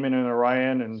Damon and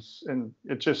Orion, and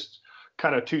it's just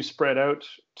kind of too spread out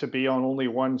to be on only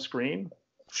one screen.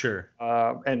 Sure.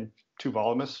 And too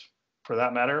voluminous for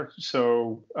that matter.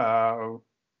 So,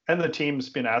 and the team's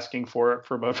been asking for it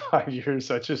for about 5 years.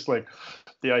 So it's just like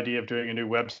the idea of doing a new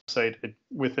website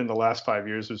within the last 5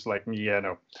 years was like,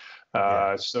 no.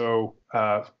 So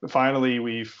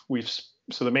finally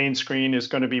so the main screen is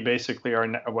going to be basically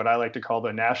what I like to call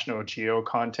the National Geo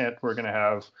content. We're going to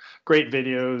have great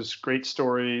videos, great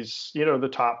stories, the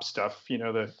top stuff,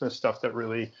 the stuff that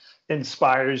really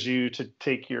inspires you to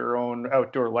take your own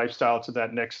outdoor lifestyle to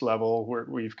that next level, where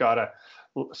we've got a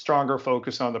stronger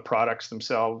focus on the products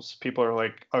themselves. People are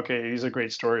like, okay, these are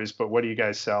great stories, but what do you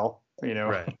guys sell?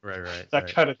 Right.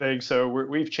 That kind of thing. So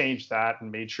we've changed that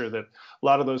and made sure that a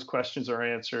lot of those questions are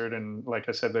answered. And like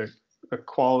I said, the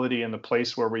quality and the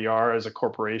place where we are as a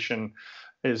corporation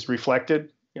is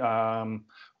reflected. We're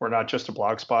not just a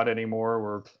blog spot anymore.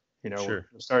 We're we're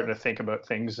starting to think about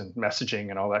things and messaging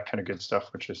and all that kind of good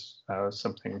stuff, which is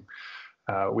something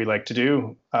we like to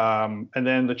do. And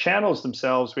then the channels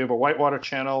themselves, we have a whitewater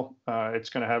channel. It's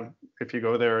going to have, if you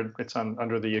go there, it's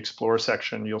under the Explore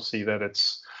section. You'll see that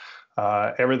it's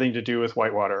everything to do with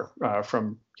whitewater,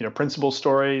 from principal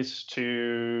stories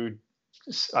to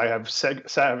I have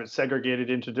it segregated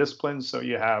into disciplines. So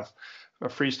you have a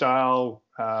freestyle,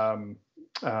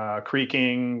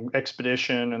 creeking,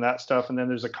 expedition, and that stuff. And then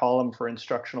there's a column for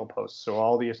instructional posts. So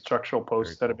all the instructional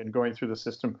posts that have been going through the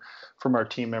system from our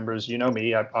team members.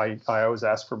 Me, I always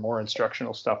ask for more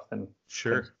instructional stuff than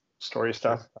story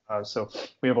stuff. So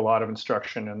we have a lot of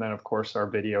instruction. And then, of course, our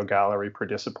video gallery per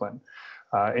discipline.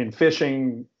 In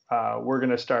fishing, we're going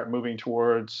to start moving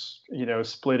towards,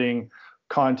 splitting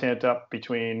content up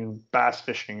between bass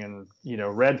fishing and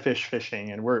redfish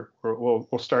fishing, and we'll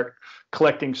start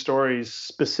collecting stories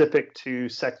specific to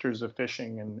sectors of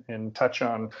fishing and touch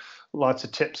on lots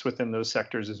of tips within those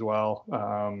sectors as well,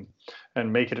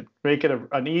 and make it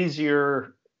an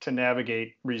easier to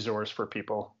navigate resource for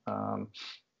people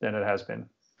than it has been.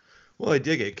 Well, I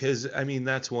dig it because I mean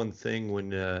that's one thing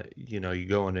when you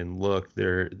go in and look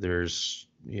there's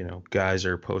guys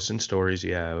are posting stories,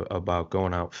 yeah, about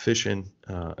going out fishing,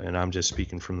 and I'm just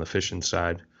speaking from the fishing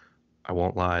side. I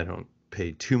won't lie, I don't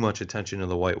pay too much attention to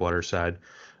the whitewater side,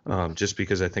 just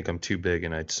because I think I'm too big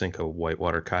and I'd sink a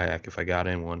whitewater kayak if I got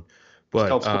in one.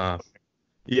 But Still,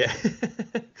 yeah,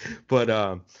 but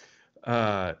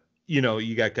uh,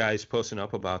 you got guys posting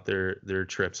up about their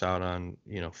trips out on,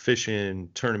 fishing,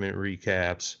 tournament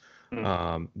recaps.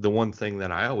 mm, The one thing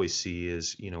that I always see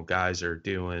is, guys are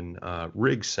doing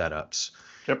rig setups.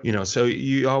 yep. So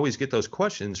you always get those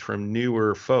questions from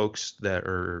newer folks that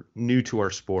are new to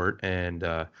our sport, and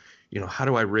how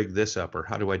do I rig this up or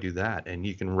how do I do that? And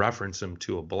you can reference them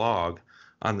to a blog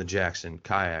on the Jackson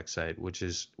Kayak site, which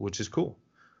is cool.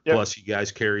 Yep. Plus, you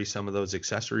guys carry some of those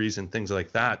accessories and things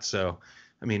like that. So,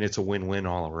 I mean, it's a win-win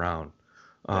all around.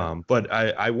 Yeah. But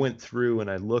I went through and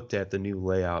I looked at the new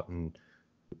layout, and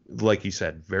like you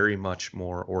said, very much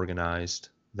more organized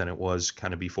than it was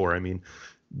kind of before. I mean,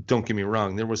 don't get me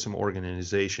wrong, there was some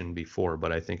organization before,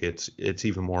 but I think it's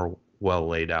even more well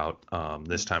laid out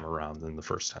this time around than the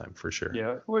first time for sure.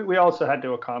 Yeah. We also had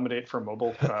to accommodate for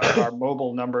mobile. Our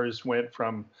mobile numbers went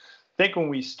from, I think when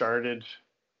we started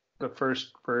the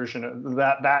first version of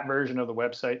that version of the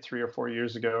website 3 or 4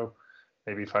 years ago,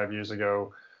 maybe 5 years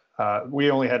ago, we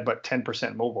only had but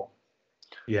 10% mobile.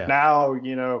 Yeah. Now,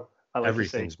 I like to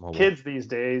say Everything's mobile. kids these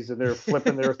days, and they're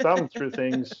flipping their thumb through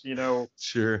things,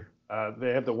 Sure.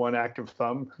 they have the one active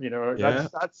thumb, Yeah.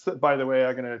 that's, by the way,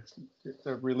 I'm going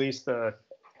to release the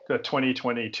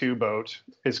 2022 boat.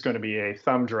 Is going to be a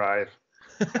thumb drive.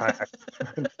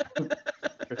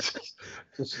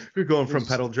 You're going from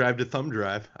pedal drive to thumb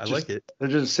drive. I like it. They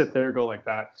just sit there, go like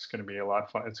that. It's going to be a lot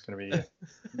of fun. It's going to be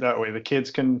that way. The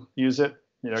kids can use it,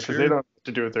 because Sure. they don't have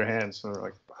to do it with their hands. So they're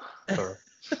like,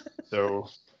 so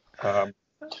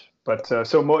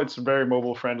it's very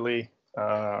mobile friendly.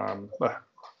 That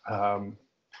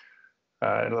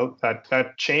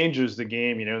changes the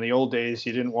game. In the old days,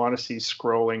 you didn't want to see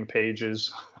scrolling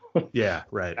pages. Yeah,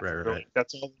 right.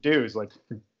 That's all they do is like.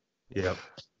 Yep.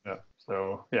 Yeah.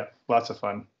 So yeah, lots of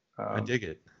fun. I dig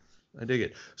it.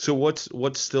 So what's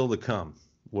still to come?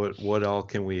 What all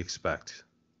can we expect?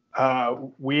 I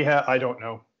don't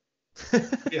know.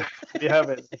 Yeah, we have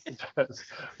it.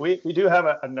 We do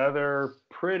have another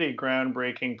pretty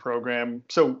groundbreaking program.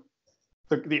 So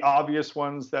the obvious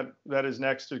ones that is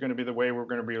next is going to be the way we're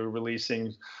going to be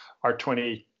releasing our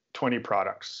 2020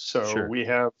 products. So Sure. we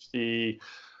have the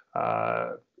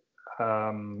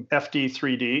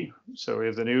FD3D. So we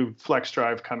have the new Flex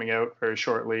Drive coming out very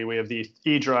shortly. We have the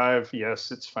E Drive.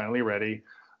 Yes, it's finally ready.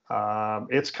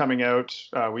 It's coming out.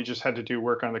 We just had to do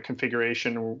work on the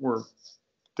configuration.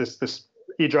 This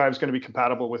E Drive is going to be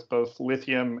compatible with both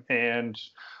lithium and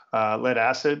lead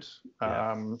acid.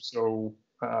 Yeah. So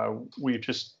we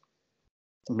just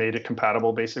made it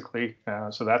compatible basically.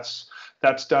 So that's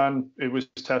done. It was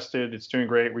tested. It's doing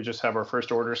great. We just have our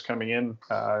first orders coming in.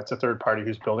 It's a third party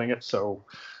who's building it. So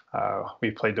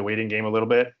we played the waiting game a little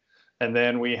bit. And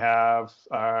then we have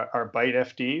our Bite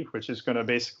FD, which is going to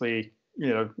basically,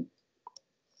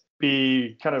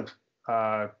 be kind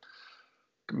of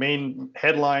main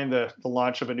headline the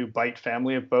launch of a new Bite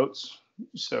family of boats.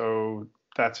 So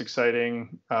that's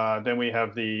exciting. Then we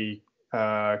have the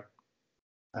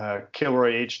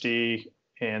Kilroy HD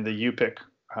and the UPIC.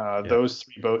 Those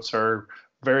three boats are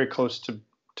very close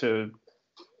to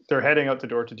they're heading out the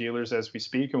door to dealers as we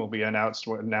speak, and will be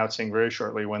announcing very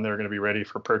shortly when they're going to be ready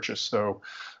for purchase. So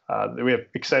we have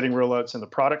exciting rollouts in the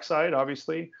product side,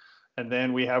 obviously, and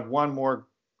then we have one more.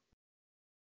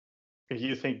 If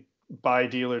you think buy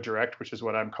dealer direct, which is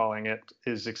what I'm calling it,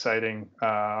 is exciting.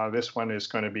 This one is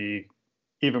going to be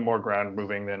even more ground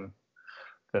moving than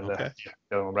Okay.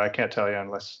 the other one, but I can't tell you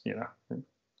unless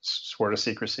swore to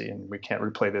secrecy, and we can't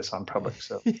replay this on public.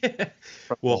 So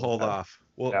We'll hold off.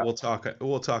 We'll talk.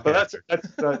 We'll talk. But after. that's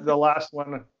the last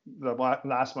one. The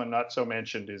last one not so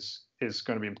mentioned is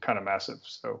going to be kind of massive.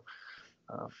 So.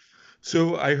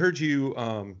 So I heard you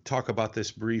talk about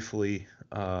this briefly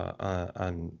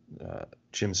on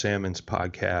Jim Salmon's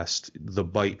podcast, the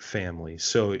Bite family.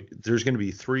 So there's going to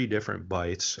be 3 different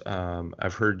bites.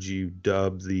 I've heard you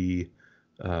dub the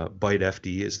Bite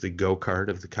FD as the go-kart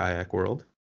of the kayak world.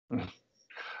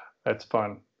 That's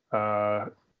fun. I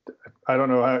don't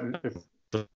know how.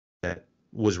 That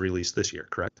was released this year,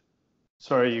 correct?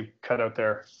 Sorry, you cut out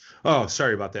there. Oh,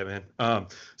 sorry about that, man.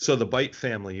 So the Bite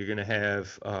family, you're going to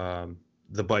have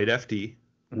the Bite FD,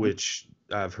 which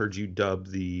I've heard you dub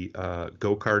the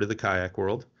go-kart of the kayak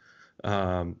world,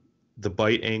 the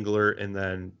Bite Angler, and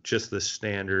then just the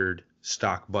standard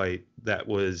stock bite that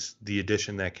was the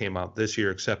edition that came out this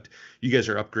year, except you guys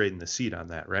are upgrading the seat on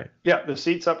that, right? Yeah, the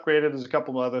seat's upgraded. There's a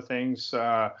couple of other things.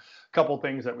 A couple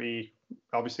things that we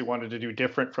obviously wanted to do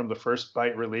different from the first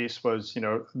bite release was,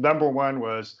 number one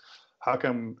was, how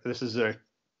come this is in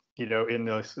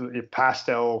the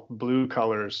pastel blue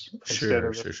colors instead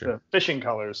of the fishing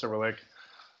colors? So we're like,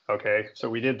 okay, so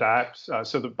we did that.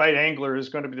 So the bite angler is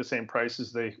going to be the same price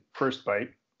as the first bite.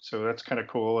 So that's kind of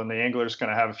cool. And the angler is going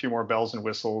to have a few more bells and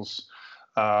whistles.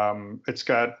 We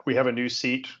have a new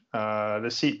seat. The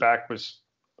seat back was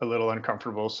a little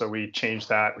uncomfortable, so we changed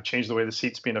that. We changed the way the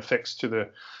seat's being affixed to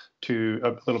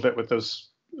a little bit with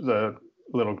the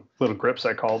little grips,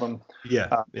 I call them.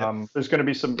 Yeah. There's going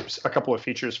to be a couple of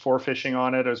features for fishing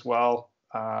on it as well.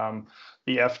 The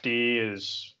FD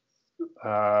is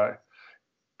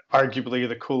arguably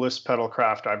the coolest pedal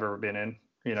craft I've ever been in.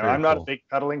 I'm not a big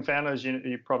pedaling fan, as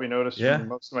you probably noticed from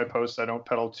most of my posts. I don't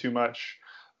pedal too much.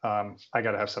 I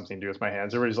got to have something to do with my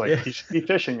hands. Everybody's like, you should be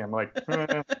fishing. I'm like,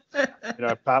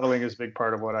 paddling is a big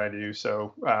part of what I do.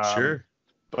 So, sure.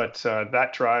 But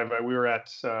that drive, we were at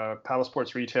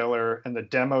paddlesports retailer, and the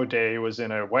demo day was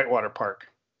in a whitewater park.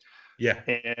 Yeah.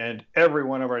 And every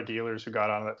one of our dealers who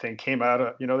got on that thing came out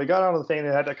of, they got on the thing.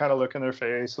 They had to kind of look in their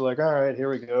face. They're like, all right,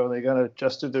 here we go. They got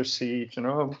adjusted their seat,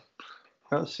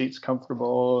 the seat's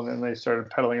comfortable. And then they started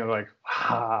pedaling and like,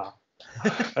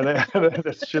 and then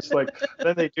it's just like,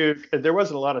 then they do, there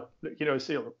wasn't a lot of,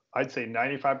 I'd say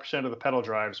 95% of the pedal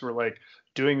drives were like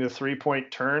doing the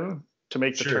 3-point turn to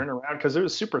make the turn around, because it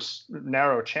was super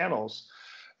narrow channels.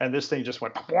 And this thing just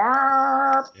went,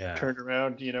 turned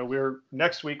around.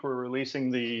 Next week we're releasing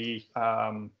the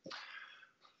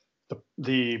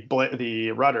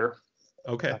rudder.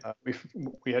 Okay.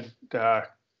 We had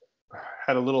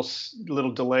a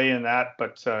little delay in that,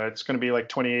 but it's going to be like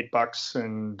 $28,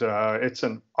 and it's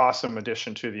an awesome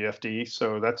addition to the FD.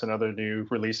 So that's another new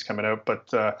release coming out. But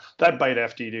that bite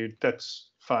FD, dude, that's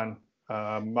fun.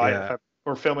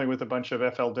 We're filming with a bunch of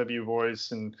FLW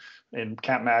boys in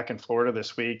Camp Mac in Florida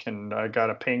this week, and I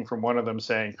got a ping from one of them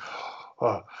saying,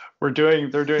 they're doing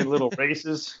little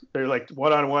races. They're like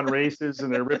one-on-one races,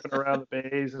 and they're ripping around the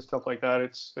bays and stuff like that.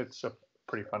 It's a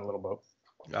pretty fun little boat.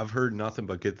 I've heard nothing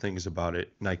but good things about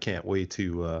it, and I can't wait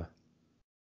to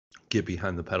get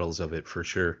behind the pedals of it for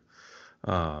sure.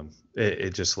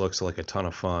 It just looks like a ton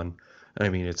of fun. I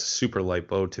mean, it's a super light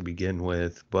boat to begin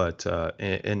with, but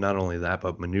and not only that,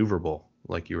 but maneuverable,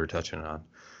 like you were touching on.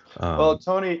 Well,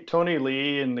 Tony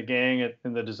Lee and the gang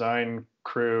in the design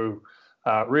crew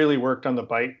really worked on the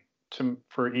bite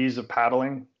for ease of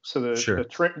paddling. So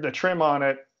the trim on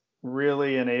it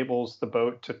really enables the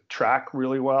boat to track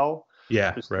really well.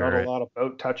 Yeah, there's not a lot of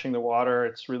boat touching the water.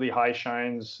 It's really high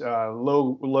shines,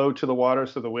 low to the water,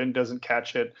 so the wind doesn't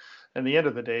catch it. At the end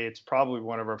of the day, it's probably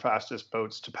one of our fastest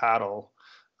boats to paddle.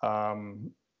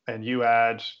 And you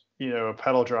add, a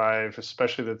pedal drive,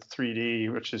 especially the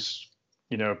 3D, which is,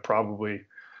 probably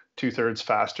 2/3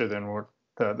 faster than what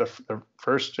the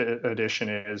first edition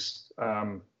is.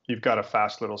 You've got a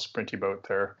fast little sprinty boat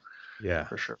there. Yeah,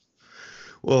 for sure.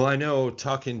 Well, I know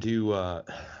talking to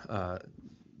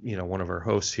one of our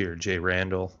hosts here, Jay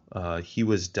Randall, he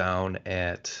was down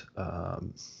at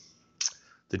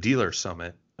the dealer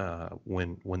summit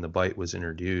when the bite was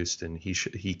introduced, and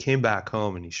he came back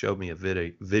home and he showed me a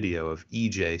video of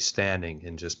EJ standing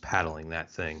and just paddling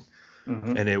that thing.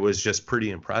 Mm-hmm. And it was just pretty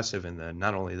impressive. And then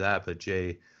not only that, but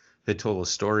Jay had told a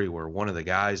story where one of the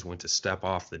guys went to step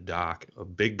off the dock, a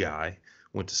big guy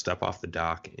went to step off the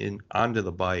dock onto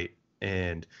the bite,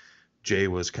 and Jay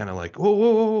was kind of like,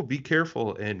 whoa, be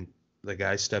careful. And the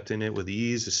guy stepped in it with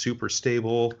ease, is super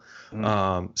stable.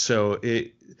 And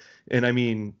I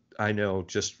mean, I know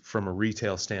just from a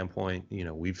retail standpoint,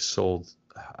 we've sold,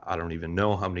 I don't even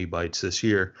know how many bites this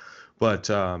year, but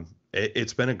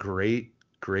it's been a great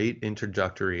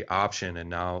introductory option. And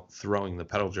now throwing the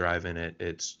pedal drive in it,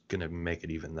 it's going to make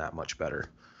it even that much better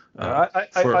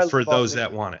for those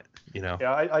that want it.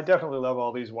 Yeah, I definitely love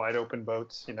all these wide open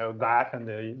boats. That and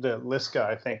the Liska,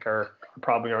 I think, are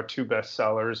probably our two best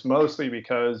sellers, mostly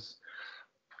because,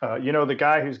 the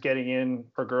guy who's getting in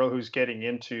or girl who's getting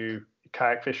into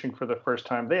kayak fishing for the first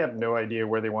time, they have no idea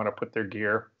where they want to put their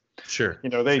gear. Sure.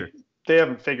 They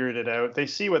haven't figured it out. They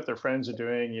see what their friends are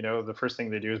doing. The first thing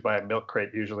they do is buy a milk crate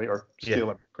usually, or steal a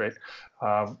milk crate.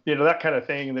 That kind of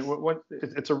thing.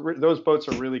 Those boats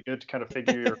are really good to kind of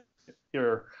figure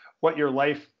what your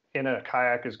life in a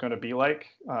kayak is going to be like.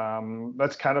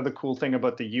 That's kind of the cool thing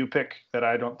about the U-Pick that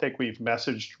I don't think we've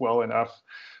messaged well enough.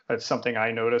 That's something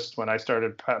I noticed when I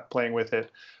started playing with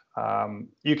it.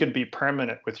 you can be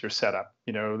permanent with your setup,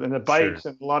 and the Sure. bikes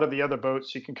and a lot of the other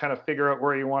boats, you can kind of figure out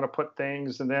where you want to put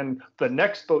things. And then the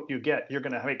next boat you get, you're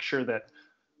going to make sure that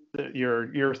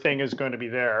your thing is going to be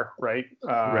there, right?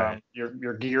 Right.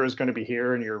 Your gear is going to be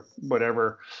here, and your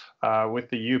whatever. With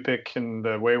the UPIC and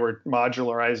the way we're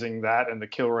modularizing that and the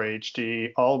Kilroy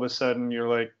HD, all of a sudden you're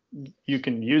like, you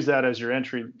can use that as your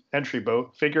entry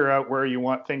boat. Figure out where you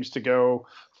want things to go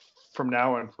from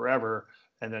now and forever,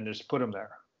 and then just put them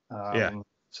there. Yeah.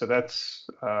 So that's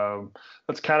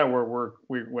kind of where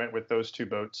we went with those two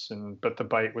boats. But the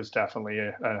Bite was definitely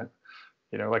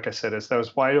like I said, it's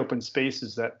those wide open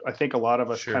spaces that I think a lot of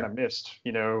us kind of missed.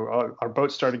 Our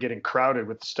boats started getting crowded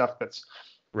with stuff that's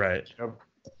right.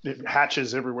 It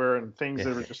hatches everywhere and things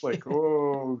that were just like,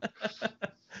 oh,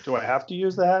 do I have to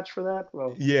use the hatch for that?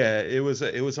 Well, yeah, it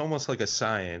was almost like a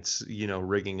science,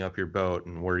 rigging up your boat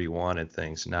and where you wanted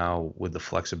things. Now with the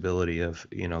flexibility of,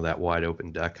 that wide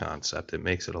open deck concept, it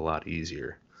makes it a lot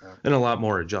easier and a lot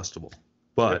more adjustable.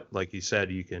 But like you said,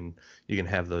 you can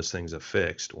have those things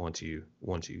affixed once you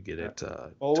get it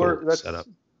totally set up.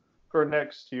 For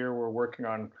next year, we're working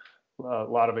on a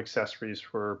lot of accessories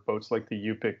for boats like the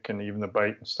UPIC and even the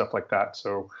Bite and stuff like that.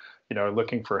 So,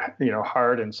 looking for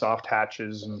hard and soft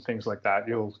hatches and things like that.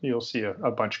 You'll see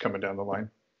a bunch coming down the line.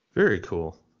 Very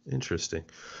cool. Interesting.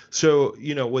 So,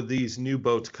 with these new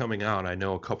boats coming out, I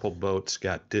know a couple boats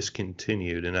got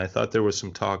discontinued, and I thought there was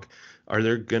some talk. Are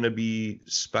there going to be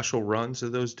special runs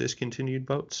of those discontinued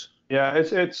boats? Yeah,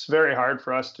 it's very hard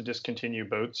for us to discontinue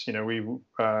boats.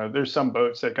 There's some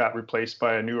boats that got replaced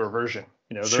by a newer version.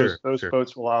 Those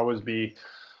boats will always be,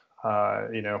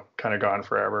 kind of gone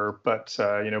forever. But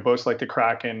boats like the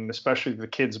Kraken, especially the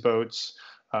kids' boats,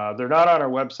 they're not on our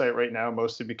website right now,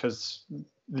 mostly because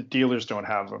the dealers don't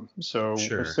have them. So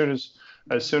as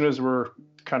soon as we're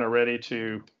kind of ready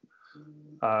to,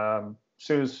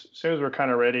 soon as we're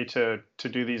kind of ready to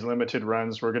do these limited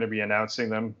runs, we're going to be announcing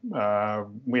them.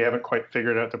 We haven't quite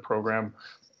figured out the program,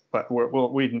 but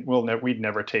we'd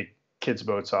never take kids'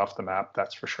 boats off the map.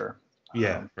 That's for sure.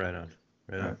 Yeah, right on.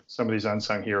 Some of these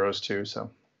unsung heroes too.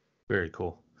 So very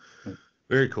cool.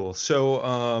 Very cool.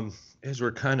 So as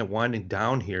we're kind of winding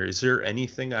down here, is there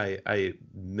anything I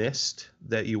missed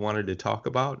that you wanted to talk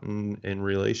about in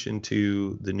relation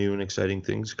to the new and exciting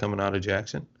things coming out of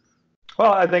Jackson?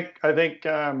 Well, I think I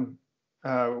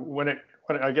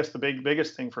guess the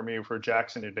biggest thing for me for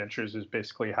Jackson Adventures is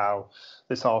basically how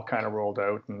this all kind of rolled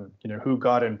out, and who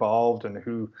got involved and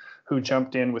who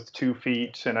jumped in with 2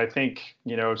 feet. And I think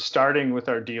starting with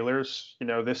our dealers,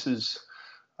 this is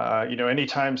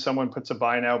anytime someone puts a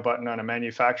buy now button on a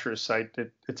manufacturer's site,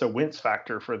 it's a wince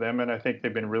factor for them, and I think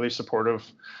they've been really supportive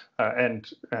and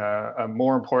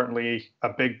more importantly, a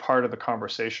big part of the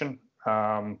conversation.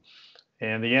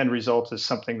 And the end result is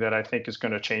something that I think is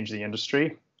going to change the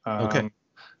industry. And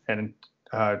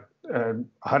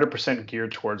 100%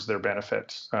 geared towards their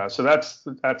benefits. So that's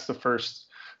the first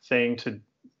thing to,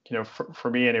 for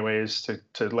me anyways,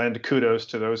 to lend kudos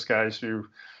to those guys who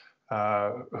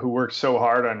worked so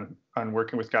hard on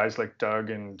working with guys like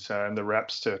Doug and the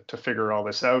reps to figure all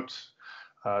this out.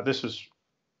 This was,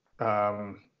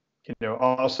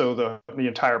 also the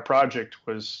entire project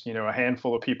was, a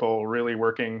handful of people really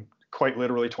working quite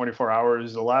literally 24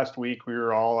 hours. The last week we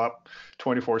were all up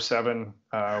 24/7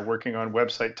 working on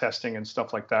website testing and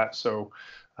stuff like that. So,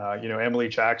 Emily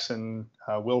Jackson,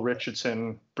 Will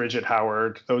Richardson, Bridget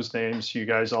Howard, those names you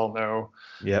guys all know.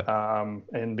 Yeah.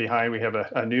 And behind we have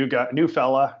a new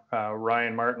fella,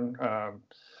 Ryan Martin.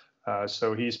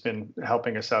 So he's been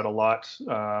helping us out a lot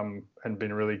and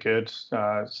been really good.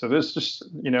 So this just,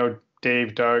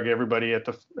 Dave, Doug, everybody at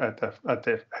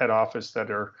the head office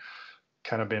that are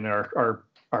kind of been our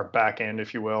back end,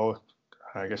 if you will.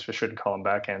 I guess we shouldn't call them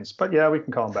back ends, but yeah, we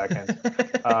can call them back ends.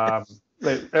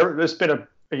 There's been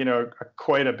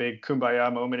quite a big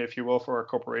kumbaya moment, if you will, for our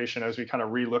corporation as we kind of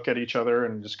relook at each other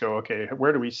and just go, okay,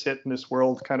 where do we sit in this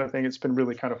world kind of thing. It's been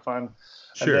really kind of fun.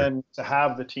 Sure. And then to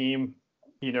have the team,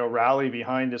 rally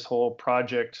behind this whole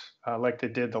project like they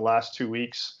did the last 2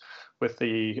 weeks with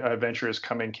the Adventurers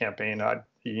Coming campaign,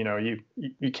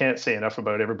 you can't say enough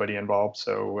about everybody involved.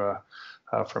 So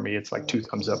for me, it's like 2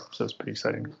 thumbs up. So it's pretty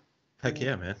exciting. Heck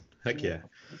yeah, man. Heck yeah.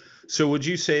 So would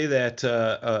you say that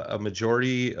a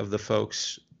majority of the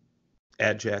folks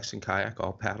at Jackson Kayak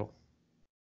all paddle?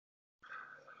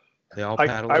 They all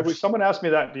paddle? Someone asked me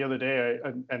that the other day,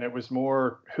 and it was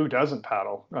more who doesn't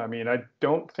paddle. I mean, I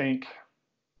don't think,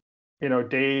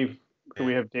 Dave.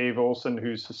 We have Dave Olson,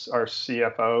 who's our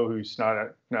CFO, who's not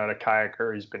a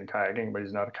kayaker. He's been kayaking, but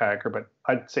he's not a kayaker. But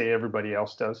I'd say everybody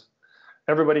else does.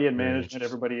 everybody in Very management,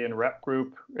 interesting. everybody in rep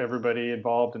group, everybody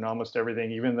involved in almost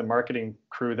everything, even the marketing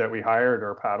crew that we hired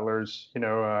are paddlers.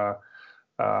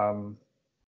 Um,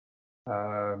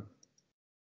 uh,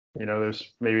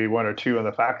 there's maybe one or two on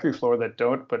the factory floor that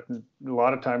don't, but a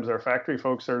lot of times our factory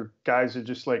folks are guys who are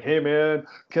just like, hey man,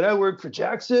 can I work for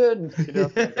Jackson?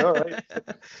 Like, all right,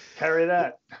 carry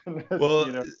that. Well,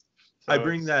 I So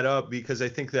bring it's, that up because I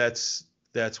think that's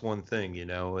one thing,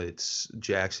 it's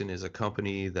Jackson is a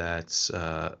company that's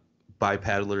by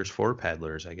paddlers for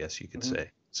paddlers, I guess you could mhm.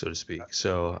 say, so to speak.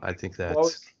 So I think I've that's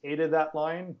always hated that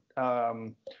line.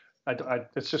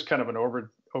 It's just kind of an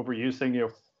overused thing,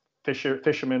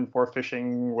 fishermen for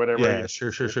fishing, whatever. yeah,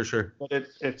 sure, sure, sure, sure. But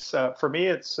it's for me,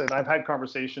 and I've had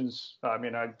conversations. I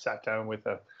mean, I sat down with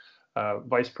a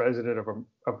vice president of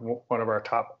one of our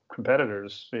top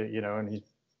competitors, and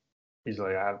he's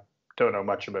like, I don't know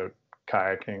much about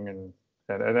kayaking, and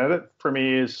that for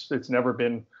me it's never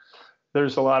been.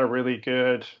 There's a lot of really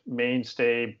good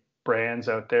mainstay brands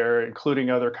out there, including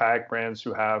other kayak brands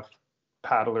who have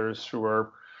paddlers who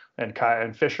are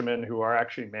and fishermen who are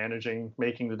actually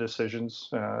making the decisions.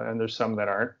 And there's some that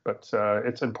aren't, but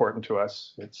it's important to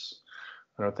us.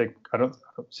 I don't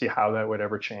see how that would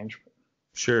ever change.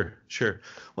 Sure, sure.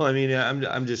 Well, I mean,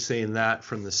 I'm just saying that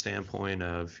from the standpoint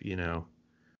of,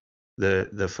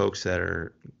 the folks that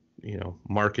are,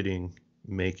 marketing,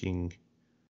 making,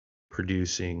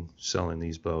 producing, selling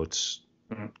these boats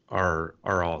Mhm. are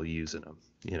all using them.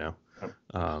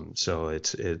 So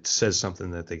it says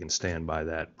something that they can stand by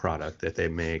that product that they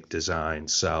make, design,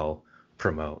 sell,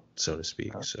 promote, so to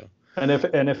speak. So And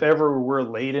if ever we're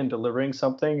late in delivering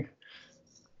something,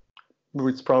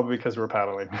 it's probably because we're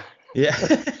paddling. yeah.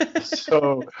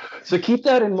 So keep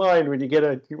that in mind when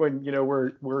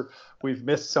we've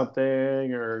missed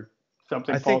something or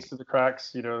something I falls think through the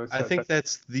cracks. I think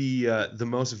that's the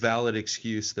most valid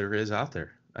excuse there is out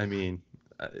there. I mean,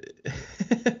 uh,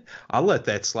 I'll let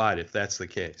that slide if that's the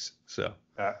case. So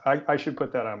I should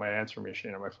put that on my answer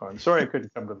machine on my phone. Sorry, I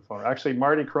couldn't come to the phone. Actually,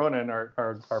 Marty Cronin,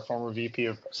 our former VP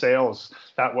of sales,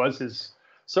 that was his.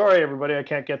 Sorry, everybody, I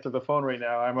can't get to the phone right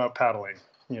now. I'm out paddling.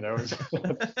 You know.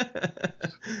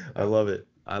 I love it.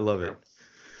 I love it.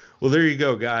 Well, there you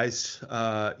go, guys.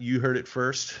 You heard it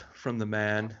first from the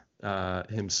man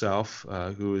himself,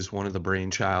 who is one of the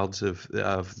brainchilds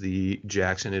of the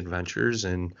Jackson Adventures,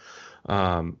 and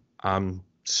I'm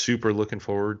super looking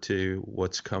forward to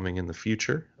what's coming in the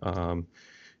future.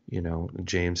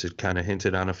 James had kind of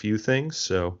hinted on a few things,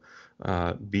 so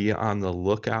be on the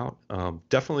lookout.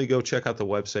 Definitely go check out the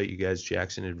website, you guys,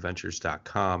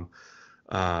 jacksonadventures.com.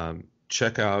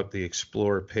 Check out the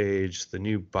Explore page, the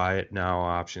new Buy It Now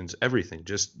options, everything.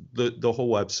 Just the whole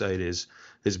website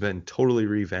has been totally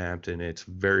revamped and it's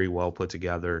very well put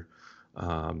together.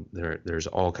 There's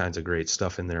all kinds of great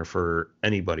stuff in there for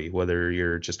anybody, whether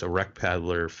you're just a wreck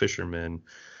paddler, fisherman,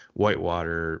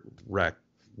 whitewater, wreck,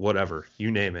 whatever,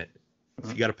 you name it.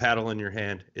 If you got a paddle in your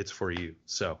hand, it's for you.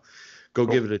 So go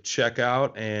Cool. give it a check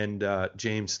out. And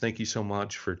James, thank you so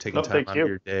much for taking No, time thank out of you.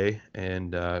 your day.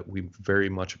 And we very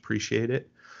much appreciate it.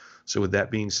 So with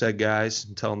that being said, guys,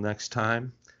 until next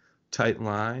time, tight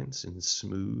lines and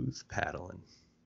smooth paddling.